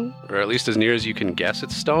stone, or at least as near as you can guess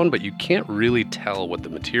it's stone, but you can't really tell what the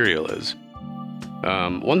material is.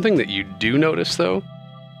 One thing that you do notice, though,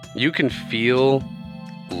 you can feel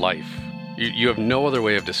life. You have no other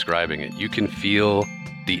way of describing it. You can feel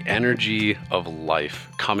the energy of life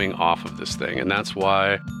coming off of this thing, and that's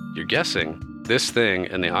why you're guessing this thing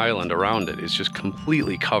and the island around it is just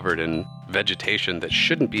completely covered in vegetation that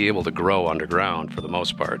shouldn't be able to grow underground for the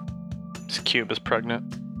most part. This cube is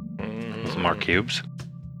pregnant. Some more cubes.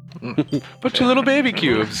 But your little baby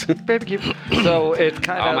cubes. Baby cube. So it's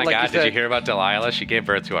kind of Oh my like god, you did said, you hear about Delilah? She gave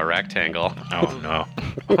birth to a rectangle. Oh no.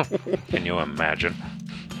 Can you imagine?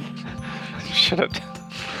 Shut up.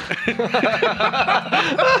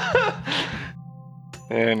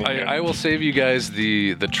 I will save you guys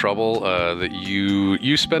the trouble that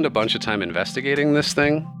you spend a bunch of time investigating this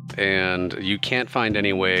thing, and you can't find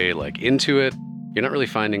any way like into it. You're not really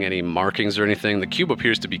finding any markings or anything. The cube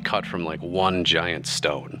appears to be cut from like one giant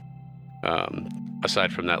stone.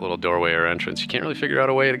 Aside from that little doorway or entrance, you can't really figure out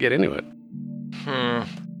a way to get into it.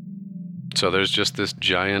 So there's just this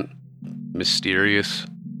giant, mysterious,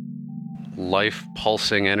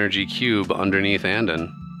 life-pulsing energy cube underneath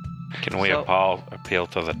Andon. Can we appeal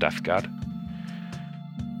to the death god?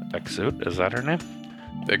 Exute, is that her name?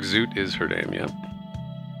 Exute is her name, yeah.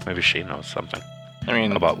 Maybe she knows something I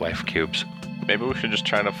mean, about life cubes. maybe we should just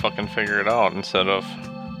try to fucking figure it out instead of...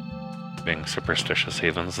 Being superstitious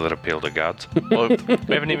heathens that appeal to gods. Well,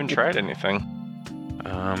 we haven't even tried anything.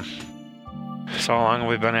 So how long have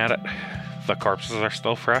we been at it? The corpses are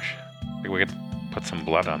still fresh? I think we could put some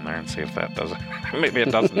blood on there and see if that does it. Maybe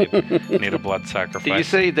it doesn't need a blood sacrifice. Did you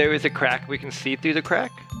say there is a crack? We can see through the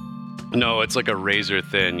crack? No, it's like a razor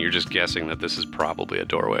thin. You're just guessing that this is probably a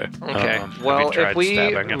doorway. Okay. Have you Well, tried if we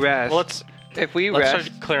stabbing it? rest, Well, let's rest,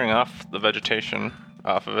 start clearing off the vegetation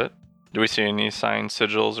off of it. Do we see any signs,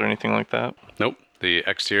 sigils, or anything like that? Nope. The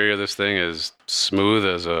exterior of this thing is smooth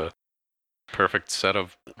as a perfect set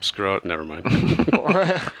of screw. Never mind.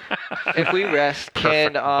 if we rest,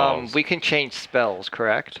 Perfect balls. we can change spells,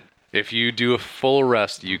 correct? If you do a full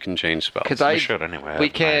rest, you can change spells. Because We should anyway.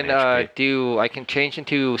 we I have 9 can HP. I can change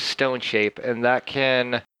into stone shape, and that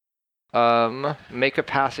can make a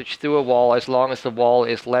passage through a wall as long as the wall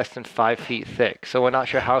is less than 5 feet thick. So we're not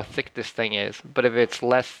sure how thick this thing is, but if it's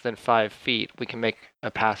less than 5 feet, we can make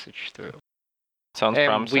a passage through. Sounds And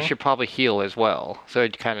promising. we should probably heal as well. So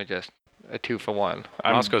it's kind of just a 2-for-1.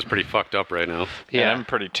 Moscow's pretty fucked up right now. Yeah, I'm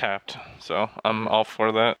pretty tapped, so I'm all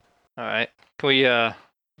for that. All right. Can we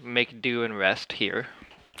make do and rest here?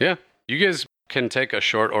 Yeah. You guys can take a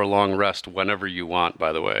short or long rest whenever you want,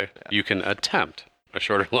 by the way. You can attempt a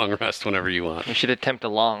short or long rest whenever you want. We should attempt a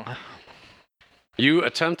long. You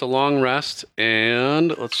attempt a long rest,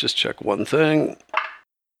 and let's just check one thing.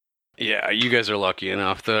 Yeah, you guys are lucky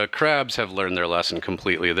enough. The crabs have learned their lesson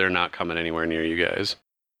completely. They're not coming anywhere near you guys.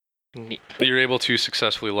 Neat. You're able to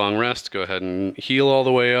successfully long rest. Go ahead and heal all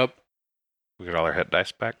the way up. We got all our hit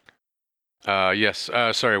dice back. Yes.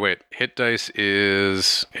 Sorry, wait. Hit dice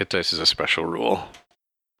is a special rule.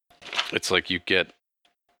 It's like you get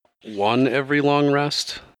 1 every long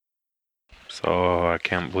rest. So I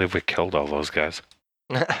can't believe we killed all those guys.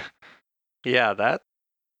 Yeah, that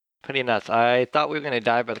pretty nuts. I thought we were gonna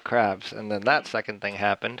die by the crabs, and then that second thing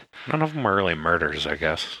happened. None of them were really murders, I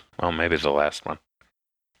guess. Well, maybe the last one.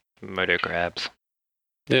 Murder crabs.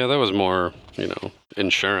 Yeah, that was more,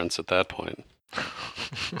 insurance at that point.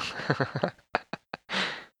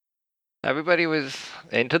 Everybody was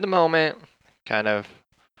into the moment, kind of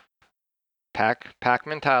pack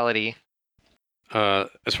mentality.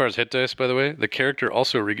 As far as hit dice, by the way, the character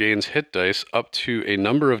also regains hit dice up to a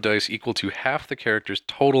number of dice equal to half the character's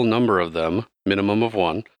total number of them, minimum of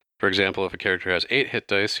 1. For example, if a character has 8 hit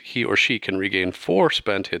dice, he or she can regain 4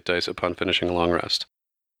 spent hit dice upon finishing a long rest.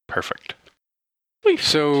 Perfect.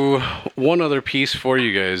 So, one other piece for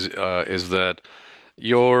you guys is that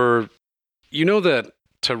that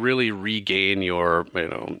to really regain your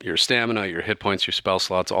stamina, your hit points, your spell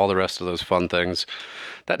slots, all the rest of those fun things,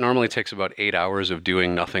 that normally takes about 8 hours of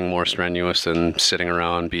doing nothing more strenuous than sitting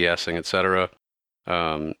around, BSing, etc.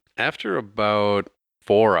 After about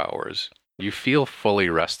 4 hours, you feel fully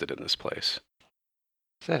rested in this place.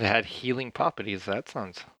 Said it had healing properties. That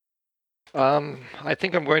sounds. I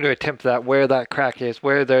think I'm going to attempt that where that crack is,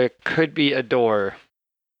 where there could be a door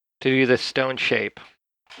to do this stone shape.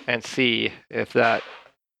 and see if that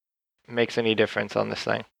makes any difference on this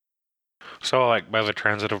thing. So, like, by the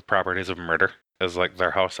transitive properties of murder, is like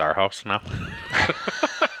their house our house now?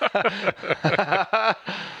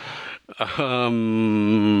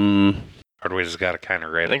 Or do we just gotta kind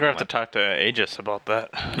of rate I it? think we have to talk to Aegis about that.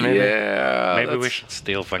 Maybe. Yeah. Maybe we should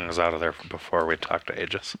steal things out of there before we talk to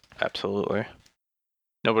Aegis. Absolutely.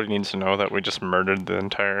 Nobody needs to know that we just murdered the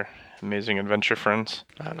entire Amazing Adventure friends.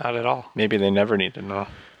 Not at all. Maybe they never need to know.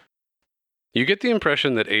 You get the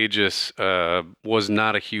impression that Aegis was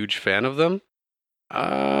not a huge fan of them.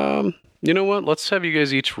 You know what? Let's have you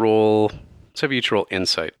guys each roll. Let's have you each roll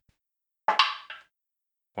insight.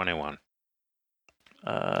 21.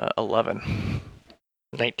 11.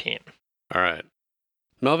 19. All right.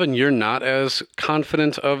 Melvin, you're not as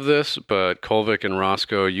confident of this, but Kolvik and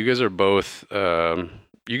Roscoe, you guys are both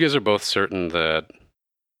certain that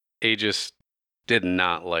Aegis did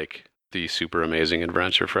not like the Super Amazing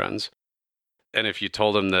Adventure friends. And if you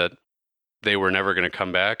told him that they were never going to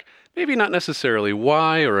come back, maybe not necessarily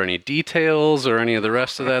why or any details or any of the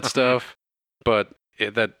rest of that stuff, but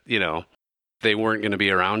that, you know, they weren't going to be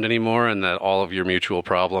around anymore and that all of your mutual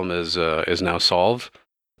problem is now solved,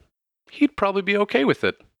 he'd probably be okay with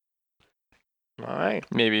it. All right.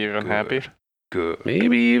 Maybe even happy. Good.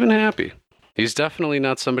 Maybe even happy. He's definitely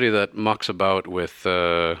not somebody that mucks about with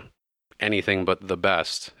anything but the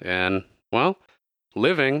best. And, well,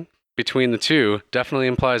 living between the two definitely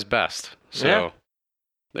implies best. So, Yeah.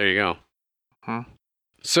 There you go. Hmm.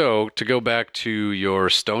 So, to go back to your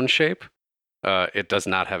stone shape, it does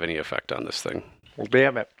not have any effect on this thing. Well,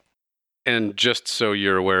 damn it. And just so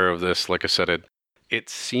you're aware of this, like I said, it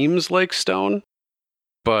seems like stone,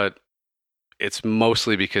 but it's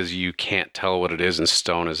mostly because you can't tell what it is, and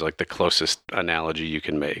stone is like the closest analogy you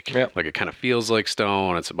can make. Yep. Like it kind of feels like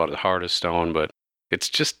stone, it's about as hard as stone, but it's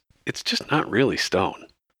just not really stone.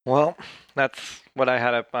 Well, that's what I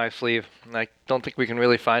had up my sleeve. I don't think we can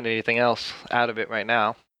really find anything else out of it right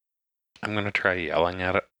now. I'm going to try yelling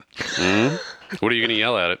at it. Hmm? What are you going to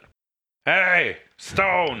yell at it? Hey,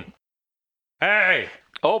 stone! Hey,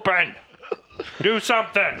 Open! do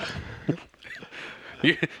something!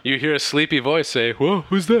 You hear a sleepy voice say, "Whoa,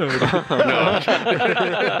 who's that?"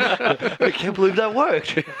 No. I can't believe that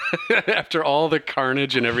worked. After all the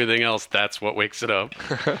carnage and everything else, that's what wakes it up.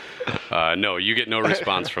 No, you get no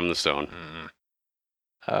response from the stone.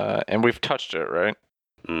 And we've touched it, right?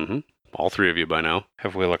 Mm-hmm. All three of you by now.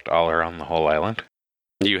 Have we looked all around the whole island?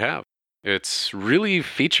 You have. It's really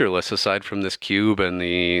featureless aside from this cube and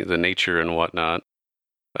the nature and whatnot.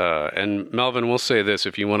 And Melvin, we'll say this: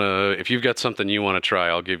 if you've got something you want to try,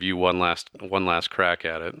 I'll give you one last crack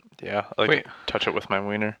at it. Yeah. Like Wait. touch it with my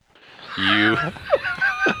wiener. You.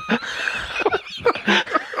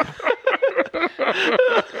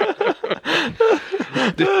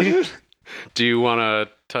 Do you want to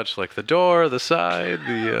touch like the door, the side,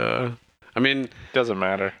 the? I mean, Doesn't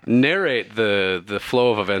matter. narrate the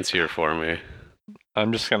flow of events here for me.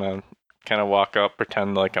 I'm just gonna kind of walk up,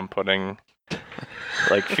 pretend like I'm putting,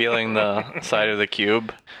 like feeling the side of the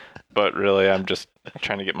cube, but really I'm just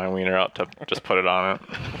trying to get my wiener out to just put it on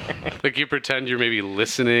it. Like you pretend you're maybe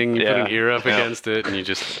listening, you put Yeah. an ear up Yeah. against it, and you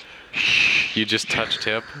just touch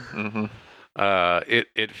tip. Mm-hmm.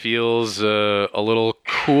 It feels a little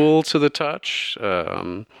cool to the touch.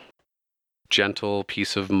 Gentle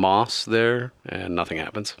piece of moss there, and nothing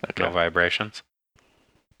happens. No vibrations?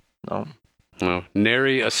 No. No,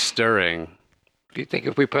 nary a stirring. Do you think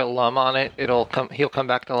if we put Lum on it, he'll come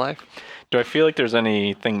back to life? Do I feel like there's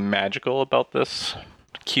anything magical about this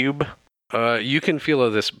cube? You can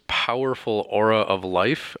feel this powerful aura of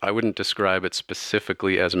life. I wouldn't describe it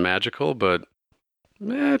specifically as magical, but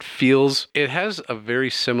it has a very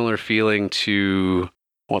similar feeling to,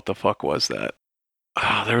 what the fuck was that?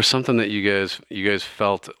 There was something that you guys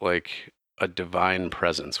felt like a divine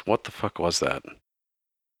presence. What the fuck was that?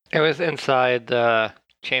 It was inside the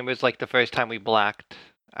chambers, like the first time we blacked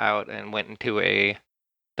out and went into a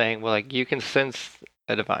thing where, like, you can sense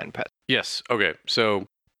a divine presence. Yes. Okay. So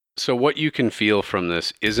what you can feel from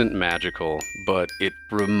this isn't magical, but it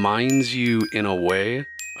reminds you in a way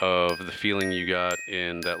of the feeling you got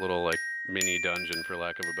in that little like mini dungeon, for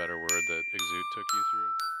lack of a better word, that Exude took you through.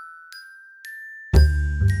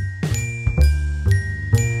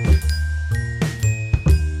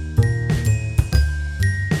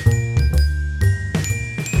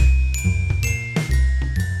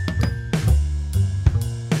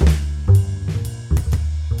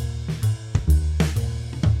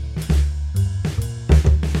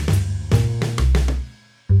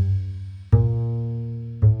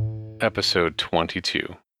 Episode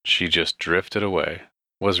 22. She just drifted away.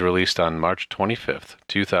 was released on March 25th,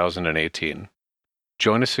 2018.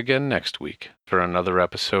 Join us again next week for another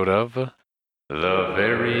episode of The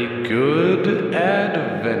Very Good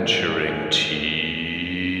Adventuring Team.